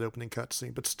dad, that opening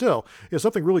cutscene. But still,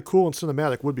 something really cool and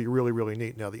cinematic would be really, really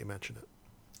neat now that you mention it.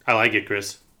 I like it,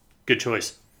 Chris. Good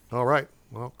choice. All right.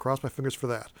 Well, cross my fingers for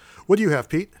that. What do you have,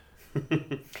 Pete?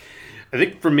 I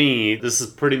think for me, this is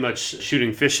pretty much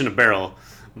shooting fish in a barrel.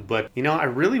 But, I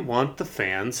really want the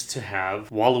fans to have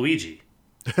Waluigi.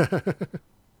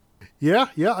 Yeah,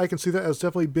 I can see that as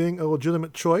definitely being a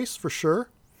legitimate choice, for sure.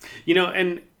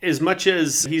 And as much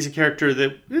as he's a character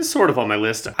that is sort of on my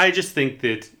list, I just think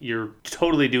that you're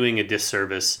totally doing a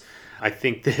disservice. I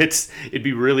think that it'd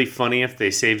be really funny if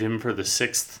they saved him for the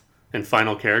 6th and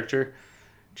final character,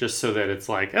 just so that it's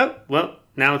oh, well,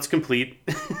 now it's complete,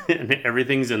 and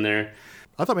everything's in there.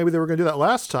 I thought maybe they were going to do that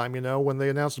last time, when they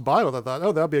announced Byleth. I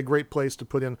thought, that'd be a great place to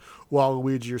put in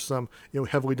Waluigi or some,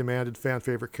 heavily demanded fan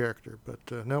favorite character.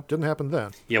 But nope, didn't happen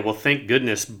then. Yeah, well, thank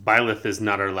goodness Byleth is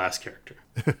not our last character.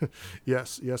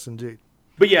 Yes, indeed.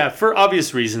 But yeah, for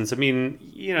obvious reasons. I mean,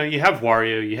 you have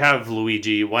Wario, you have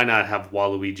Luigi. Why not have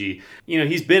Waluigi?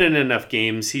 He's been in enough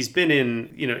games. He's been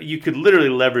in, you could literally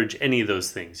leverage any of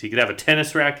those things. He could have a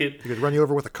tennis racket. He could run you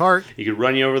over with a cart. He could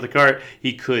run you over with a cart.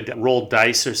 He could roll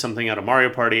dice or something out of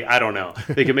Mario Party. I don't know.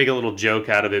 They could make a little joke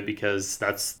out of it because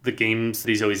that's the games that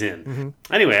he's always in. Mm-hmm.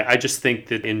 Anyway, I just think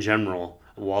that in general,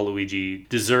 Waluigi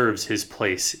deserves his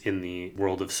place in the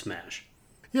world of Smash.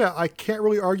 Yeah, I can't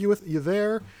really argue with you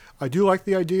there. I do like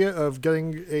the idea of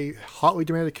getting a hotly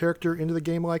demanded character into the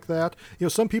game like that.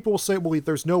 Some people will say, well,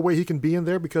 there's no way he can be in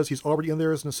there because he's already in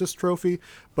there as an assist trophy.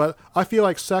 But I feel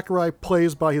like Sakurai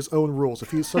plays by his own rules.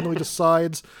 If he suddenly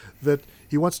decides that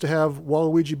he wants to have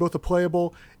Waluigi both a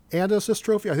playable and an assist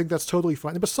trophy, I think that's totally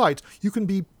fine. And besides, you can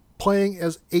be playing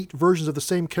as 8 versions of the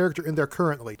same character in there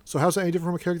currently. So how's that any different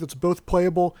from a character that's both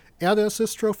playable and an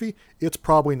assist trophy? It's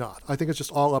probably not. I think it's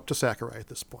just all up to Sakurai at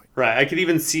this point. Right. I could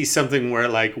even see something where,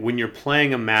 when you're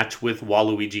playing a match with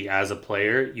Waluigi as a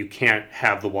player, you can't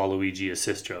have the Waluigi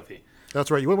assist trophy. That's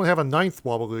right. You wouldn't want to have a 9th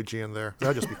Waluigi in there.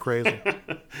 That'd just be crazy.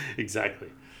 Exactly.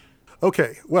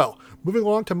 Okay, well, moving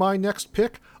along to my next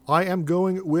pick, I am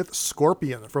going with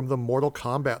Scorpion from the Mortal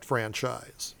Kombat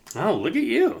franchise. Oh, look at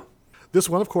you. This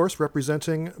one, of course,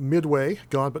 representing Midway,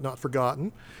 Gone But Not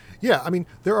Forgotten. Yeah, I mean,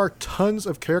 there are tons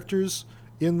of characters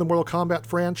in the Mortal Kombat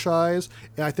franchise,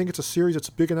 and I think it's a series that's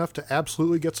big enough to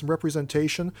absolutely get some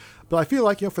representation. But I feel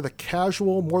like, for the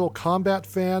casual Mortal Kombat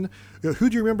fan, who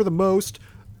do you remember the most?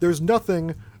 There's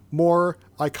nothing more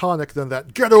iconic than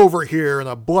that get over here and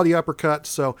a bloody uppercut.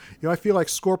 So, I feel like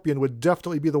Scorpion would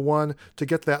definitely be the one to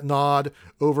get that nod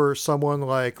over someone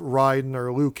like Raiden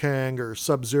or Liu Kang or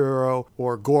Sub-Zero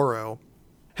or Goro.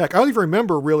 Heck, I don't even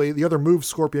remember really the other moves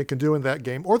Scorpion can do in that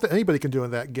game or that anybody can do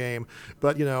in that game.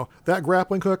 But, that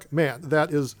grappling hook, man,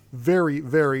 that is very,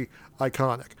 very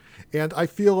iconic. And I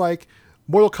feel like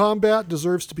Mortal Kombat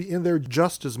deserves to be in there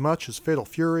just as much as Fatal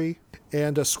Fury.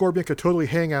 And Scorpion could totally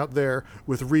hang out there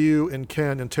with Ryu and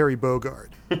Ken and Terry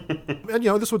Bogard. And,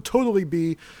 this would totally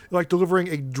be like delivering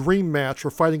a dream match for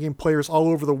fighting game players all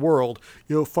over the world.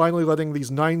 Finally letting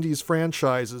these 90s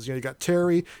franchises, you got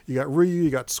Terry, you got Ryu, you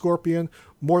got Scorpion,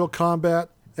 Mortal Kombat,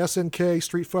 SNK,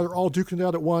 Street Fighter, all duking it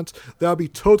out at once. That would be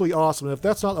totally awesome. And if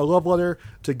that's not a love letter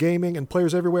to gaming and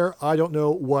players everywhere, I don't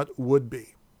know what would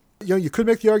be. You could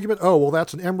make the argument, oh, well,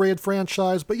 that's an M-rated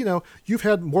franchise, but, you've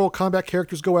had Mortal Kombat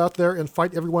characters go out there and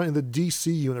fight everyone in the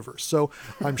DC universe. So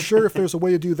I'm sure if there's a way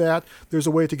to do that, there's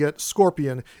a way to get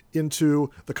Scorpion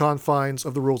into the confines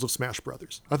of the rules of Smash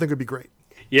Brothers. I think it would be great.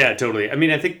 Yeah, totally. I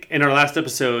mean, I think in our last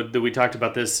episode that we talked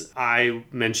about this, I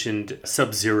mentioned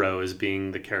Sub-Zero as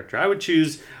being the character I would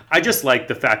choose. I just like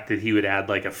the fact that he would add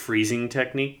like a freezing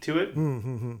technique to it.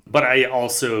 Mm-hmm. But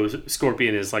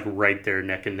Scorpion is like right there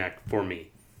neck and neck for me.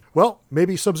 Well,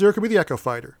 maybe Sub-Zero could be the Echo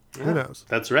Fighter. Who knows?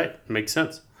 That's right. Makes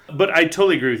sense. But I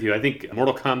totally agree with you. I think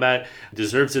Mortal Kombat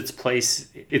deserves its place,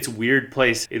 its weird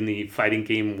place in the fighting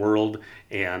game world,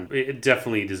 and it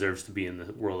definitely deserves to be in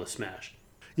the world of Smash.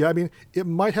 Yeah, I mean, it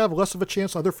might have less of a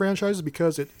chance on other franchises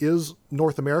because it is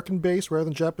North American based rather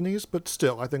than Japanese, but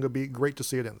still, I think it would be great to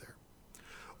see it in there.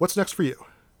 What's next for you?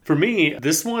 For me,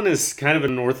 this one is kind of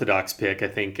an orthodox pick, I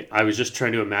think. I was just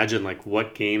trying to imagine like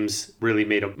what games really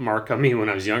made a mark on me when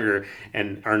I was younger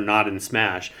and are not in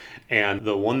Smash. And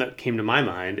the one that came to my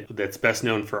mind that's best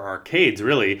known for arcades,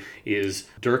 really, is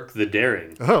Dirk the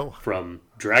Daring from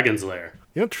Dragon's Lair.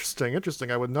 Interesting.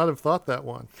 I would not have thought that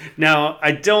one. Now,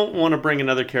 I don't want to bring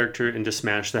another character into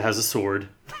Smash that has a sword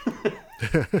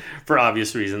for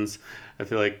obvious reasons. I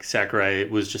feel like Sakurai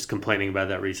was just complaining about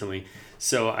that recently.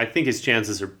 So I think his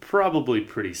chances are probably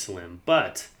pretty slim.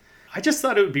 But I just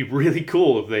thought it would be really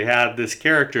cool if they had this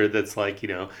character that's like,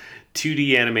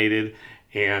 2D animated,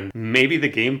 and maybe the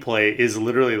gameplay is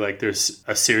literally like there's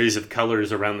a series of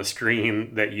colors around the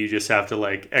screen that you just have to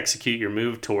like execute your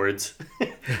move towards.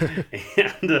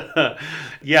 And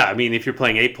I mean, if you're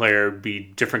playing 8-player, it'd be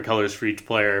different colors for each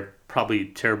player. Probably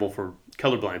terrible for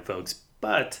colorblind folks.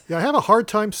 But yeah, I have a hard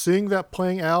time seeing that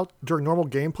playing out during normal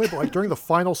gameplay, but like during the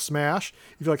final smash,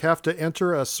 if you like have to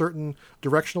enter a certain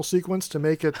directional sequence to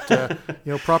make it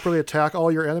properly attack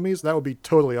all your enemies, that would be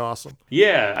totally awesome.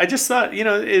 Yeah, I just thought,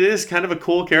 it is kind of a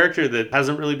cool character that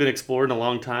hasn't really been explored in a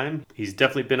long time. He's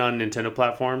definitely been on Nintendo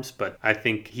platforms, but I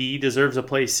think he deserves a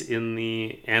place in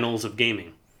the annals of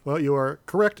gaming. Well, you are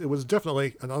correct. It was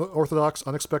definitely an unorthodox,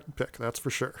 unexpected pick, that's for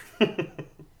sure.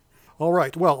 All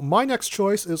right, well, my next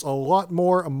choice is a lot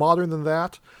more modern than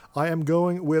that. I am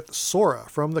going with Sora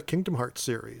from the Kingdom Hearts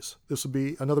series. This would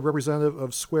be another representative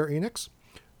of Square Enix.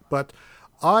 But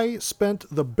I spent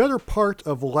the better part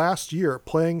of last year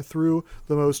playing through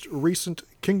the most recent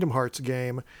Kingdom Hearts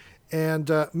game, and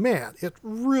man, it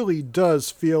really does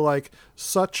feel like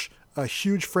such a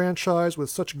huge franchise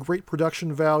with such great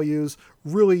production values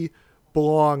really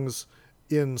belongs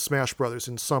in Smash Brothers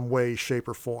in some way, shape,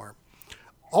 or form.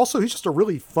 Also, he's just a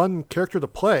really fun character to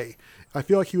play. I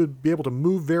feel like he would be able to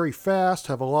move very fast,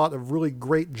 have a lot of really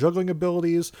great juggling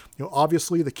abilities.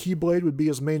 Obviously the Keyblade would be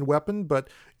his main weapon, but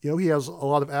he has a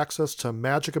lot of access to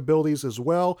magic abilities as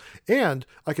well. And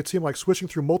I could see him like switching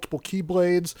through multiple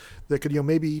Keyblades that could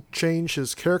maybe change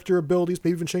his character abilities,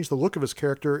 maybe even change the look of his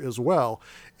character as well,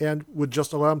 and would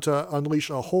just allow him to unleash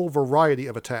a whole variety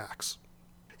of attacks.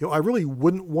 I really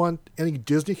wouldn't want any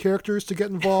Disney characters to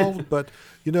get involved, but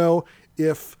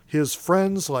if his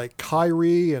friends like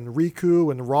Kairi and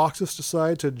Riku and Roxas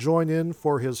decide to join in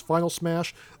for his final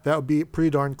smash, that would be pretty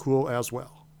darn cool as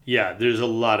well. Yeah, there's a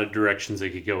lot of directions they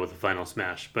could go with the final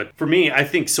smash. But for me, I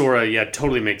think Sora,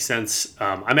 totally makes sense.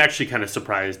 I'm actually kind of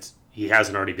surprised he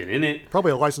hasn't already been in it.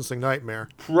 Probably a licensing nightmare.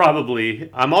 Probably.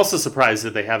 I'm also surprised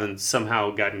that they haven't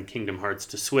somehow gotten Kingdom Hearts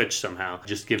to Switch somehow,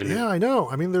 just given Yeah, I know.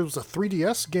 I mean, there was a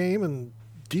 3DS game and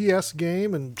DS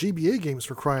game and GBA games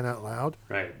for crying out loud.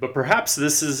 Right. But perhaps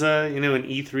this is, an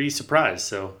E3 surprise,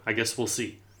 so I guess we'll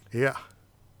see. Yeah.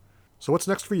 So what's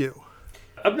next for you?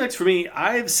 Up next for me,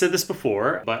 I've said this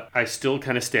before, but I still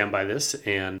kind of stand by this,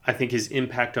 and I think his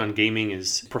impact on gaming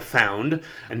is profound,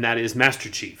 and that is Master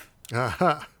Chief.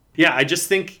 Aha. Yeah, I just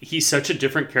think he's such a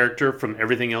different character from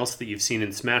everything else that you've seen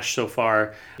in Smash so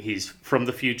far. He's from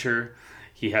the future.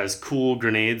 He has cool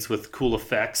grenades with cool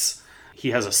effects. He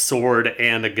has a sword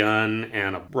and a gun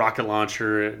and a rocket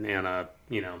launcher and a,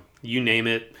 you name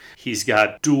it. He's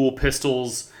got dual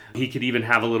pistols. He could even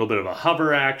have a little bit of a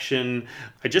hover action.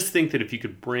 I just think that if you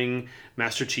could bring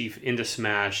Master Chief into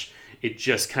Smash, it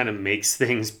just kind of makes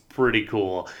things pretty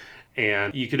cool.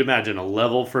 And you could imagine a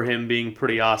level for him being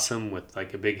pretty awesome with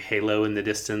like a big halo in the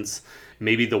distance.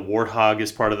 Maybe the Warthog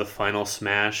is part of the final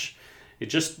Smash. It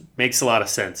just makes a lot of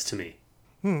sense to me.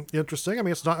 Interesting. I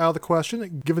mean, it's not out of the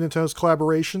question, given Nintendo's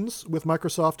collaborations with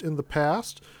Microsoft in the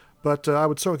past. But I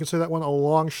would certainly consider that one a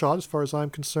long shot as far as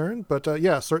I'm concerned. But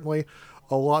certainly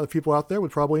a lot of people out there would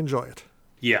probably enjoy it.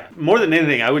 Yeah, more than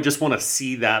anything, I would just want to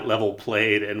see that level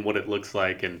played and what it looks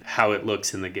like and how it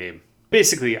looks in the game.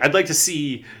 Basically, I'd like to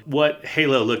see what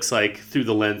Halo looks like through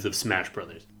the lens of Smash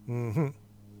Brothers. Mm-hmm.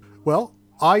 Well,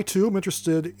 I too am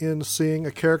interested in seeing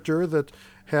a character that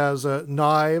has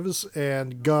knives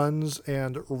and guns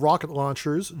and rocket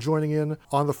launchers joining in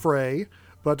on the fray.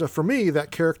 But for me,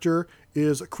 that character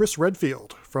is Chris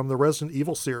Redfield from the Resident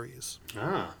Evil series.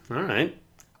 Ah, all right.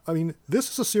 I mean,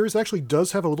 this is a series that actually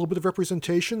does have a little bit of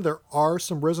representation. There are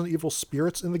some Resident Evil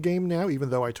spirits in the game now, even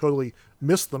though I totally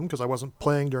missed them because I wasn't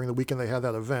playing during the weekend they had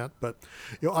that event. But,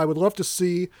 I would love to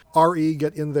see RE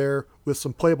get in there with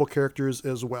some playable characters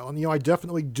as well. And, I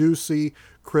definitely do see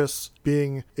Chris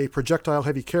being a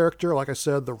projectile-heavy character. Like I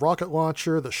said, the rocket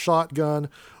launcher, the shotgun,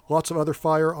 lots of other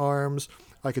firearms.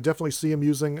 I could definitely see him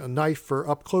using a knife for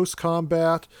up-close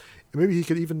combat. And maybe he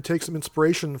could even take some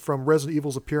inspiration from Resident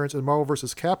Evil's appearance in Marvel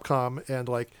vs. Capcom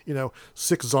and,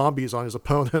 6 zombies on his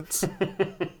opponents.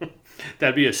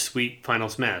 That'd be a sweet final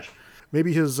smash.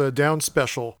 Maybe his down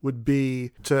special would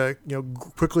be to,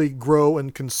 quickly grow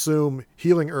and consume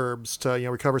healing herbs to,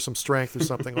 recover some strength or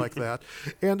something like that.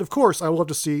 And, of course, I would love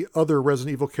to see other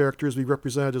Resident Evil characters be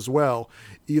represented as well,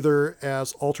 either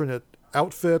as alternate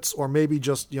outfits or maybe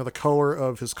just, the color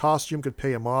of his costume could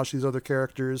pay homage to these other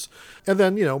characters. And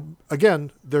then,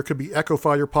 again, there could be Echo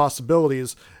Fighter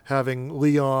possibilities having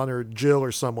Leon or Jill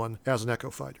or someone as an Echo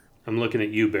Fighter. I'm looking at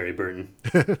you, Barry Burton.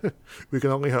 We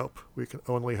can only hope. We can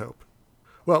only hope.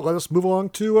 Well, let us move along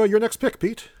to your next pick,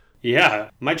 Pete. Yeah,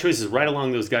 my choice is right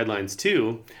along those guidelines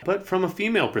too, but from a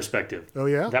female perspective. Oh,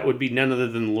 yeah? That would be none other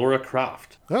than Lara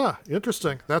Croft. Ah,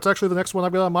 interesting. That's actually the next one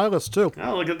I've got on my list, too.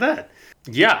 Oh, look at that.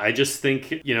 Yeah, I just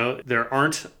think, there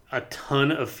aren't a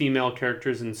ton of female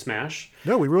characters in Smash.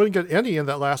 No, we really didn't get any in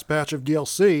that last batch of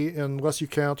DLC, unless you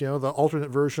count, the alternate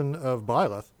version of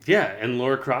Byleth. Yeah, and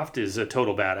Lara Croft is a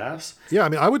total badass. Yeah, I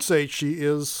mean, I would say she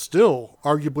is still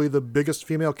arguably the biggest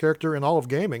female character in all of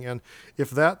gaming, and if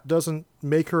that doesn't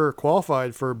make her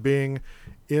qualified for being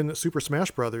in Super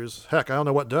Smash Brothers, heck, I don't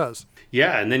know what does.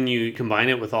 Yeah, and then you combine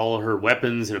it with all of her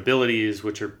weapons and abilities,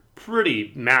 which are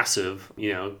pretty massive,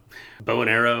 bow and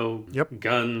arrow, Yep.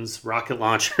 guns, rocket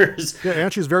launchers. Yeah,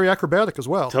 and she's very acrobatic as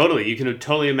well. Totally. You can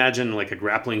totally imagine like a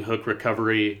grappling hook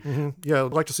recovery. Mm-hmm. Yeah,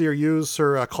 I'd like to see her use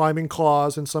her climbing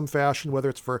claws in some fashion, whether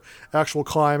it's for actual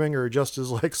climbing or just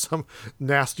as like some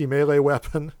nasty melee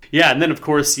weapon. Yeah, and then of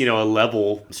course, a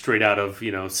level straight out of,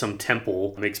 some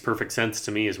temple makes perfect sense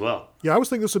to me as well. Yeah, I was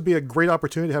thinking this would be a great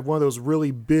opportunity to have one of those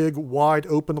really big, wide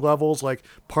open levels. Like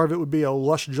part of it would be a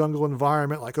lush jungle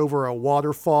environment, like over a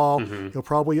waterfall,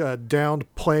 probably a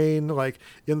downed plane, like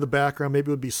in the background. Maybe it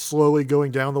would be slowly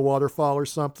going down the waterfall or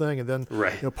something. And then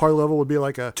part of the level would be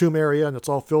like a tomb area, and it's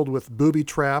all filled with booby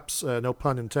traps, no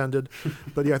pun intended.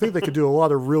 But yeah, I think they could do a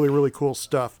lot of really, really cool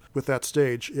stuff with that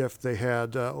stage if they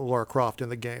had Lara Croft in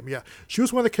the game. Yeah, she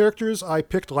was one of the characters I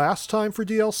picked last time for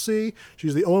DLC.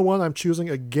 She's the only one I'm choosing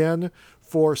again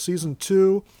for Season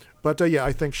 2. But yeah,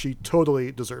 I think she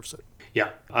totally deserves it.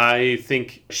 Yeah, I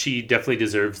think she definitely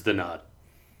deserves the nod.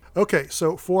 Okay,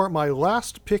 so for my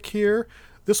last pick here,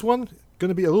 this one going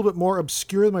to be a little bit more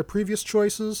obscure than my previous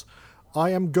choices.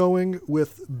 I am going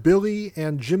with Billy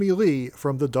and Jimmy Lee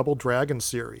from the Double Dragon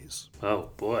series. Oh,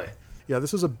 boy. Yeah,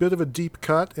 this is a bit of a deep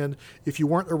cut, and if you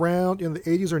weren't around in the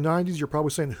 80s or 90s, you're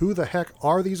probably saying, who the heck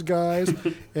are these guys?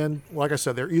 And like I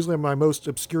said, they're easily my most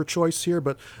obscure choice here,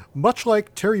 but much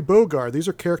like Terry Bogard, these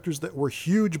are characters that were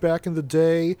huge back in the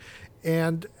day,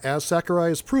 and as Sakurai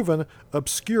has proven,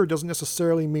 obscure doesn't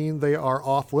necessarily mean they are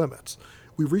off limits.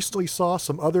 We recently saw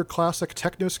some other classic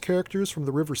Technos characters from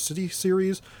the River City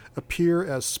series appear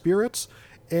as spirits,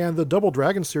 and the Double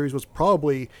Dragon series was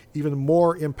probably even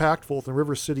more impactful than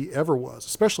River City ever was,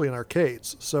 especially in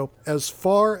arcades. So as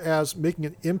far as making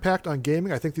an impact on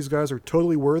gaming, I think these guys are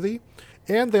totally worthy.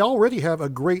 And they already have a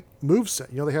great moveset.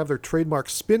 They have their trademark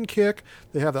spin kick.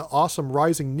 They have the awesome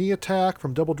rising knee attack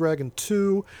from Double Dragon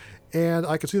 2. And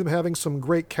I could see them having some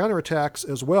great counterattacks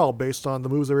as well based on the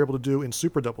moves they were able to do in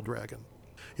Super Double Dragon.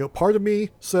 Part of me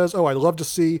says, I'd love to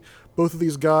see both of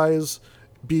these guys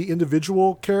be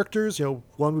individual characters.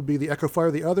 One would be the Echo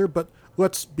Fire, the other, but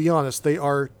let's be honest, they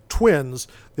are twins.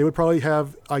 They would probably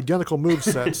have identical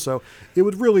movesets, so it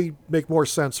would really make more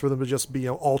sense for them to just be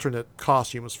alternate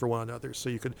costumes for one another. So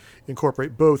you could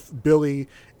incorporate both Billy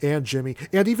and Jimmy,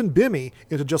 and even Bimmy,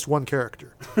 into just one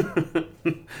character.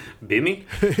 Bimmy?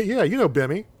 Yeah, you know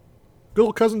Bimmy. Good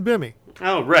old cousin Bimmy.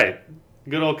 Oh, right.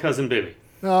 Good old cousin Bimmy.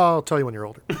 I'll tell you when you're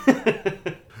older.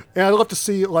 And I'd love to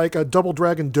see like a Double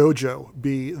Dragon Dojo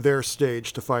be their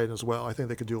stage to fight in as well. I think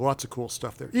they could do lots of cool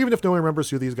stuff there, even if no one remembers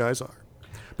who these guys are.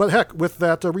 But heck, with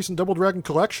that recent Double Dragon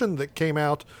collection that came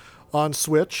out on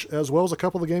Switch, as well as a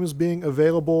couple of games being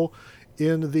available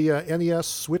in the NES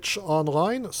Switch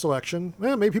Online selection.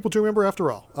 Maybe people do remember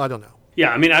after all. I don't know.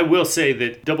 Yeah, I mean, I will say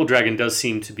that Double Dragon does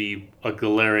seem to be a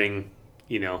glaring,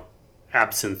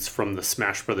 absence from the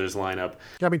Smash Brothers lineup.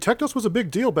 Yeah, I mean, Technos was a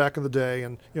big deal back in the day,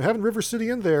 and having River City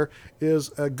in there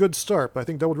is a good start, but I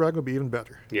think Double Dragon would be even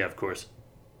better. Yeah, of course.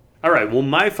 All right, well,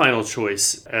 my final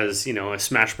choice as, a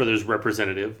Smash Brothers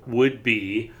representative would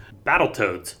be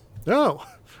Battletoads. Oh,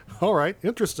 all right.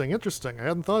 Interesting. I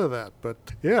hadn't thought of that, but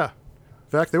yeah. In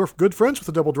fact, they were good friends with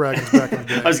the Double Dragons back in the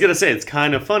day. I was going to say, it's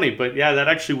kind of funny, but yeah, that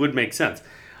actually would make sense.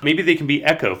 Maybe they can be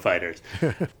Echo fighters.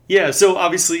 Yeah, so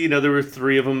obviously, there were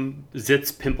 3 of them,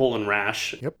 Zitz, Pimple, and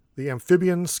Rash. Yep, the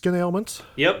amphibian skin ailments.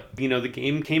 Yep, the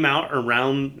game came out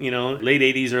around, late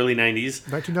 80s, early 90s.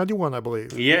 1991, I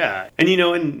believe. Yeah, and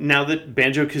and now that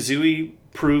Banjo-Kazooie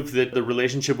proved that the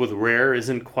relationship with Rare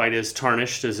isn't quite as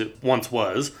tarnished as it once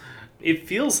was, it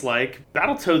feels like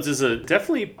Battletoads is a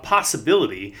definitely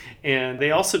possibility, and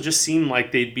they also just seem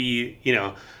like they'd be,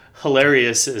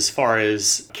 hilarious as far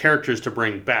as characters to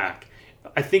bring back.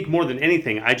 I think more than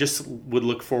anything, I just would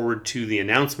look forward to the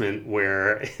announcement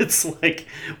where it's like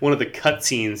one of the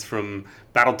cutscenes from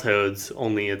Battletoads,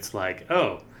 only it's like,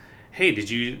 oh, hey, did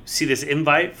you see this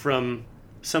invite from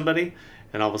somebody?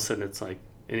 And all of a sudden it's like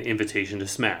an invitation to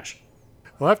Smash.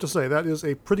 Well, I have to say, that is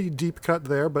a pretty deep cut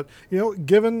there, but,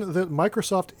 given that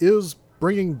Microsoft is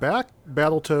bringing back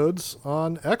Battletoads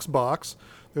on Xbox,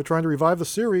 they're trying to revive the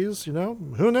series,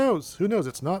 who knows? Who knows?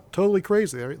 It's not totally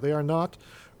crazy. They are not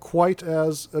quite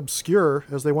as obscure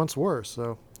as they once were,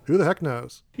 so who the heck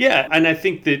knows? Yeah, and I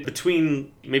think that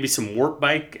between maybe some warp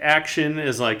bike action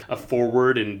as like a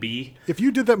forward and B. If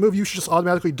you did that move, you should just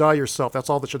automatically die yourself. That's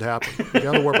all that should happen. If you're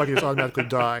on the warp bike, you just automatically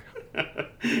die.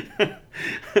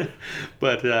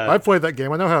 But I've played that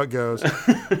game. I know how it goes.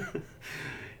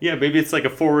 Yeah, maybe it's like a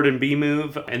forward and B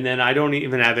move, and then I don't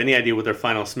even have any idea what their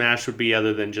final smash would be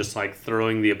other than just like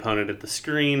throwing the opponent at the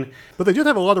screen. But they did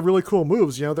have a lot of really cool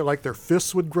moves. They're like their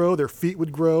fists would grow, their feet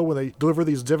would grow. When they deliver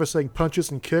these devastating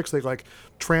punches and kicks, they like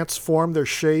transform their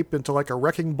shape into like a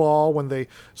wrecking ball when they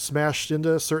smashed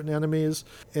into certain enemies.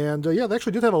 And they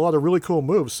actually did have a lot of really cool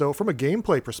moves. So from a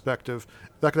gameplay perspective,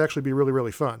 that could actually be really,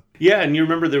 really fun. Yeah, and you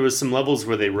remember there was some levels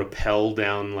where they rappel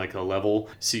down like a level,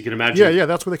 so you can imagine. Yeah,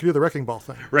 that's where they could do the wrecking ball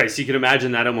thing. Right, so you can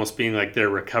imagine that almost being like their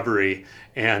recovery,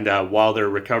 and while they're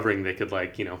recovering, they could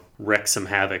wreck some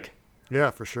havoc.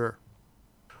 Yeah, for sure.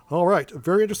 All right, a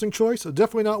very interesting choice.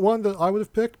 Definitely not one that I would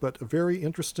have picked, but very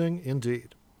interesting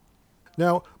indeed.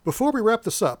 Now, before we wrap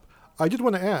this up, I did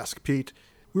want to ask, Pete,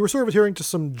 we were sort of adhering to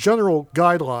some general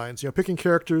guidelines, picking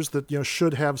characters that,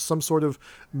 should have some sort of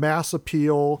mass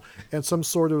appeal and some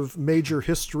sort of major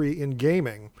history in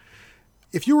gaming.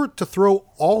 If you were to throw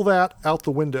all that out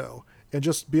the window and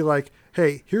just be like,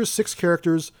 hey, here's 6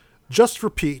 characters just for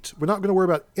Pete. We're not going to worry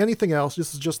about anything else.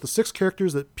 This is just the 6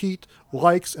 characters that Pete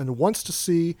likes and wants to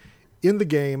see in the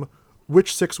game.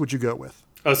 Which 6 would you go with?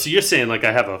 Oh, so you're saying like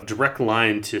I have a direct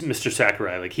line to Mr.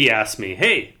 Sakurai. Like he asked me,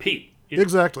 hey, Pete.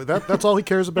 Exactly. That's all he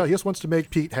cares about. He just wants to make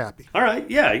Pete happy. All right.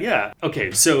 Yeah.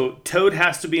 Okay, so Toad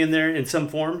has to be in there in some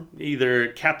form, either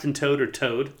Captain Toad or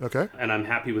Toad. Okay. And I'm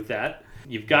happy with that.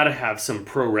 You've got to have some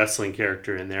pro wrestling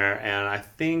character in there, and I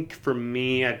think for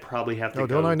me, I'd probably have to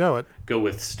don't I know it? Go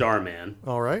with Starman.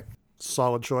 All right.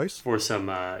 Solid choice. For some,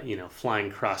 flying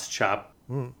cross chop.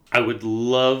 I would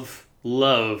love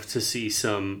to see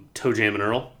some Toe Jam and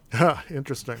Earl.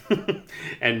 Interesting.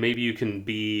 And maybe you can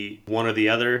be one or the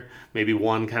other. Maybe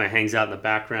one kind of hangs out in the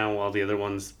background while the other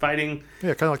one's fighting.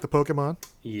 Yeah, kind of like the Pokemon.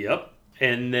 Yep.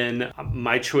 And then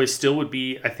my choice still would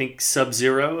be, I think,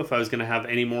 Sub-Zero if I was going to have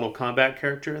any Mortal Kombat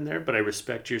character in there, but I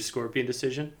respect your Scorpion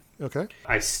decision. Okay.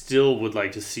 I still would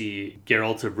like to see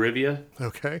Geralt of Rivia.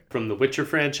 Okay. From the Witcher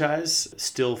franchise.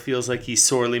 Still feels like he's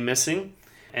sorely missing.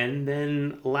 And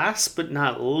then last but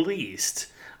not least,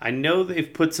 I know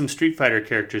they've put some Street Fighter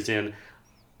characters in.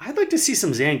 I'd like to see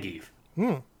some Zangief.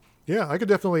 Yeah, I could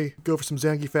definitely go for some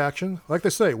Zangief action. Like they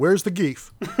say, where's the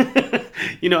Geef?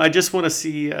 I just want to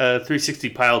see a 360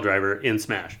 pile driver in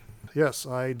Smash. Yes,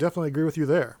 I definitely agree with you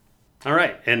there. All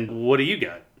right, and what do you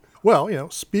got? Well,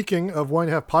 speaking of wanting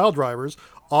to have pile drivers,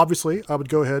 obviously I would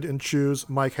go ahead and choose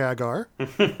Mike Hagar.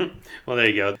 Well, there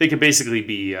you go. They could basically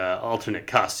be alternate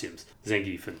costumes,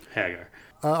 Zangief and Hagar.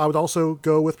 I would also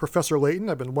go with Professor Layton.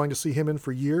 I've been wanting to see him in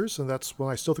for years, and that's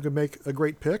one I still think would make a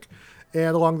great pick.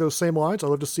 And along those same lines, I'd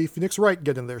love to see Phoenix Wright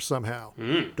get in there somehow.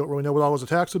 Don't really know what all his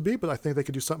attacks would be, but I think they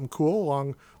could do something cool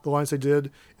along the lines they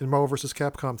did in Marvel vs.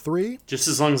 Capcom 3. Just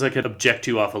as long as I could object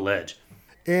you off a ledge.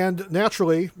 And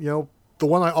naturally, the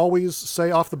one I always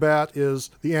say off the bat is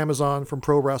the Amazon from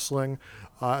Pro Wrestling.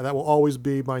 That will always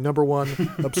be my number one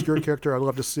obscure character I'd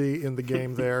love to see in the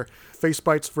game there. Face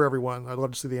bites for everyone. I'd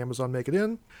love to see the Amazon make it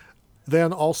in.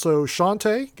 Then also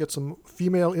Shantae, get some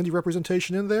female indie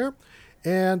representation in there.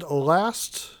 And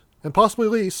last, and possibly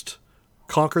least,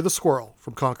 Conquer the Squirrel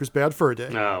from Conker's Bad Fur Day.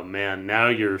 Oh, man, now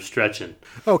you're stretching.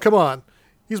 Oh, come on.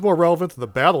 He's more relevant than the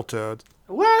Battletoad.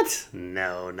 What?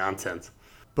 No, nonsense.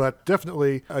 But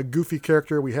definitely a goofy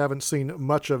character we haven't seen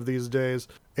much of these days.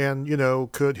 And,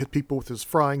 could hit people with his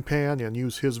frying pan and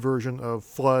use his version of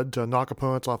Flood to knock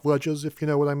opponents off ledges, if you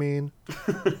know what I mean.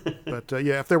 But,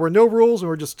 if there were no rules and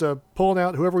we're just pulling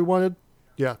out whoever we wanted,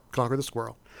 Conquer the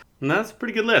Squirrel. And that's a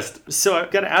pretty good list. So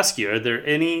I've got to ask you, are there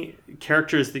any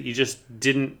characters that you just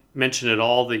didn't mention at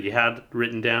all that you had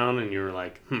written down and you were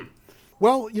like,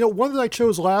 Well, one that I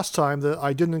chose last time that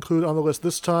I didn't include on the list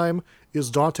this time is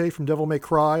Dante from Devil May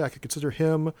Cry. I could consider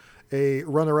him a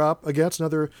runner-up against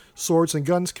another swords and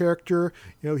guns character.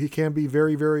 He can be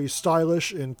very, very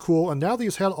stylish and cool. And now that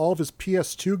he's had all of his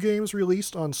PS2 games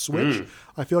released on Switch,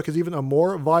 I feel like he's even a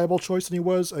more viable choice than he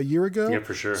was a year ago. Yeah,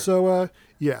 for sure. So,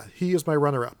 he is my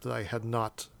runner-up that I had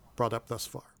not brought up thus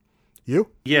far. You?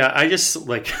 Yeah, I just,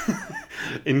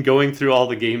 in going through all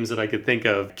the games that I could think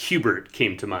of, Q*bert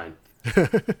came to mind.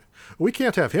 We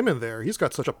can't have him in there. He's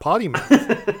got such a potty mouth.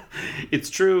 It's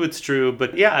true.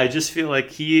 But yeah, I just feel like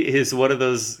he is one of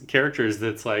those characters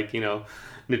that's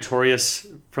notorious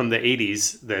from the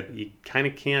 80s that you kind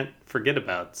of can't forget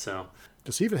about. So,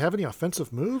 does he even have any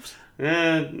offensive moves?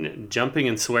 Jumping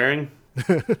and swearing.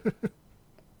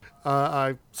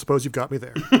 I suppose you've got me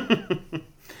there.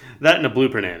 That and a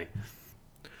blooper nanny.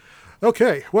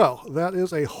 Okay, well, that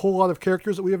is a whole lot of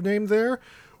characters that we have named there.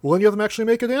 Will any of them actually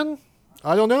make it in?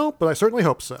 I don't know, but I certainly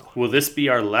hope so. Will this be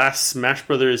our last Smash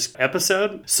Brothers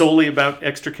episode solely about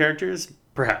extra characters?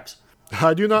 Perhaps.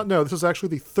 I do not know. This is actually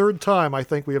the third time I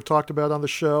think we have talked about it on the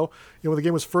show. When the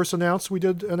game was first announced, we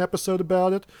did an episode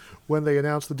about it. When they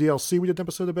announced the DLC, we did an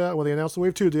episode about it. When they announced the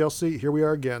Wave 2 DLC, here we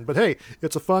are again. But hey,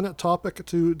 it's a fun topic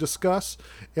to discuss.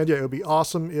 And it would be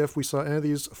awesome if we saw any of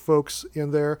these folks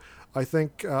in there. I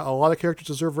think a lot of characters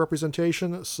deserve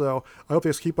representation, so I hope they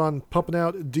just keep on pumping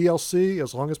out DLC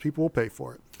as long as people will pay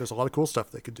for it. There's a lot of cool stuff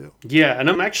they could do. Yeah, and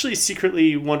I'm actually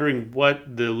secretly wondering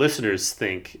what the listeners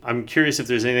think. I'm curious if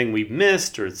there's anything we've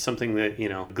missed or something that,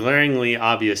 glaringly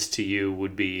obvious to you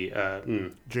would be...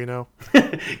 Gino?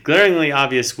 Glaringly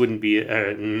obvious wouldn't be...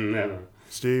 no.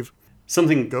 Steve?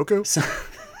 Something... Goku?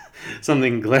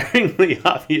 Something glaringly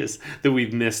obvious that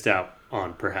we've missed out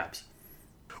on, perhaps.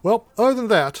 Well, other than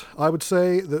that, I would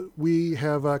say that we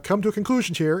have come to a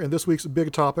conclusion here in this week's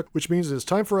big topic, which means it is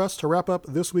time for us to wrap up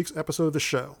this week's episode of the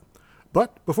show.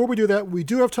 But before we do that, we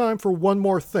do have time for one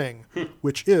more thing,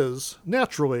 which is,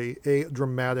 naturally, a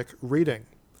dramatic reading.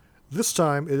 This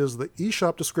time, it is the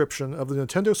eShop description of the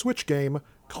Nintendo Switch game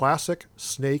Classic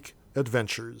Snake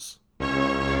Adventures.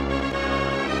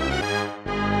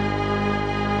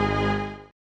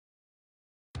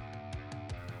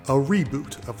 A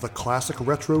reboot of the classic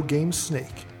retro game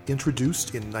Snake,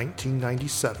 introduced in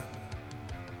 1997.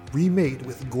 Remade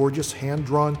with gorgeous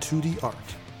hand-drawn 2D art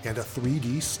and a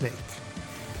 3D Snake.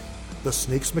 The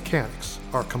Snake's mechanics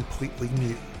are completely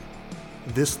new.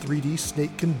 This 3D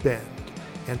Snake can bend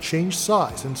and change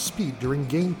size and speed during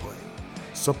gameplay,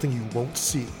 something you won't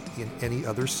see in any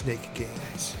other Snake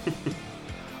games.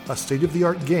 A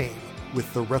state-of-the-art game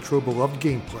with the retro-beloved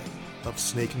gameplay of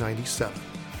Snake 97.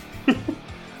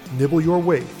 Nibble your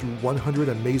way through 100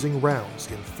 amazing rounds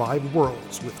in 5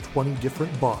 worlds with 20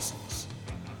 different bosses.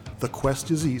 The quest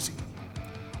is easy.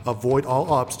 Avoid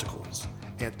all obstacles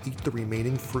and eat the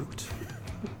remaining fruit.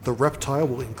 The reptile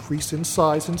will increase in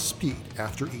size and speed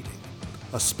after eating,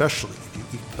 especially if you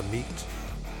eat the meat.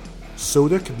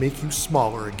 Soda can make you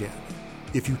smaller again.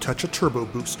 If you touch a turbo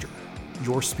booster,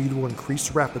 your speed will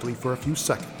increase rapidly for a few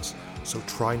seconds, so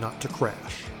try not to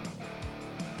crash.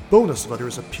 Bonus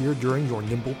letters appear during your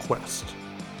Nimble quest.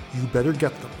 You better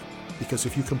get them, because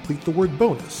if you complete the word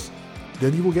bonus,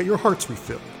 then you will get your hearts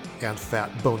refilled and fat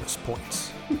bonus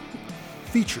points.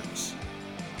 Features: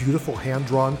 beautiful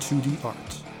hand-drawn 2D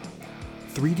art,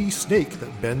 3D snake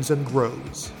that bends and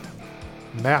grows,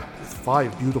 map with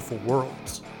 5 beautiful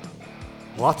worlds,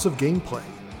 lots of gameplay,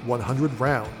 100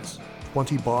 rounds,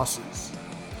 20 bosses,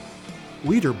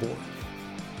 leaderboard,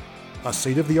 a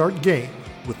state-of-the-art game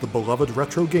with the beloved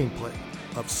retro gameplay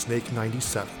of Snake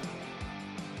 97.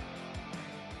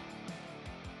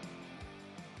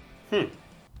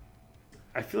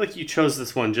 I feel like you chose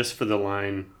this one just for the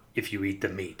line, if you eat the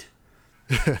meat.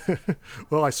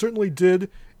 Well, I certainly did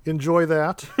enjoy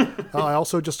that. I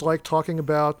also just like talking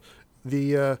about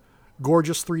the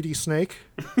gorgeous 3D Snake.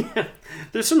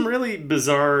 There's some really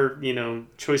bizarre,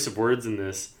 choice of words in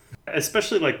this,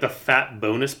 especially like the fat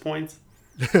bonus points.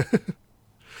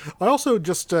 I also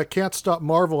just can't stop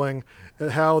marveling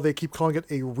at how they keep calling it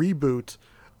a reboot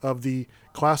of the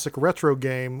classic retro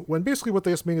game, when basically what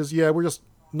they just mean is, yeah, we're just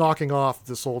knocking off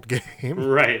this old game.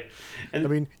 Right. And I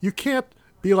mean, you can't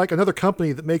be like another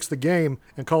company that makes the game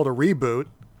and call it a reboot.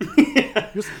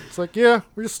 It's like, yeah,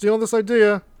 we're just stealing this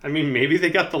idea. I mean, maybe they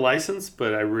got the license,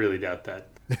 but I really doubt that.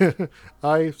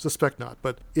 I suspect not.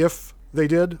 But if they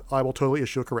did, I will totally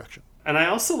issue a correction. And I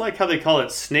also like how they call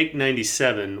it Snake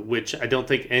 97, which I don't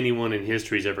think anyone in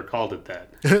history has ever called it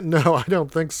that. No, I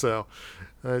don't think so.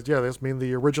 Yeah, they just mean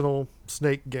the original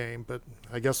Snake game. But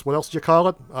I guess what else do you call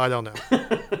it? I don't know.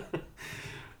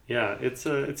 Yeah, it's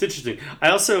interesting. I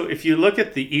also, if you look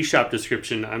at the eShop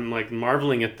description, I'm like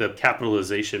marveling at the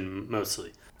capitalization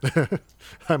mostly.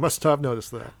 I must have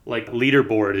noticed that. Like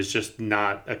leaderboard is just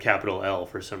not a capital L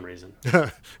for some reason.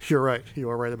 You're right. You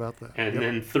are right about that. And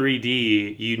then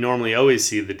 3D, you normally always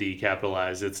see the D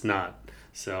capitalized. It's not.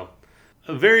 So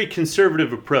a very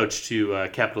conservative approach to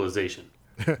capitalization.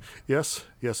 Yes,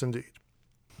 indeed.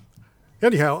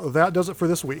 Anyhow, that does it for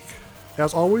this week.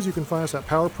 As always, you can find us at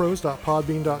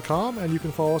powerpros.podbean.com, and you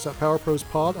can follow us at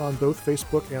PowerProsPod on both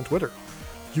Facebook and Twitter.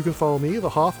 You can follow me, The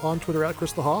Hoff, on Twitter at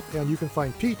Chris The Hoff, and you can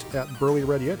find Pete at Burly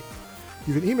Red Yeti.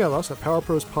 You can email us at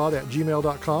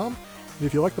powerprospod@gmail.com, and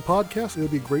if you like the podcast, it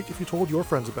would be great if you told your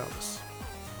friends about us.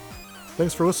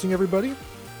 Thanks for listening, everybody.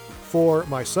 For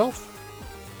myself,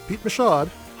 Pete Machad,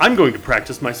 I'm going to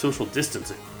practice my social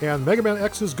distancing. and Mega Man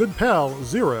X's good pal,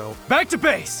 Zero. Back to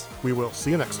base! We will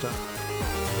see you next time.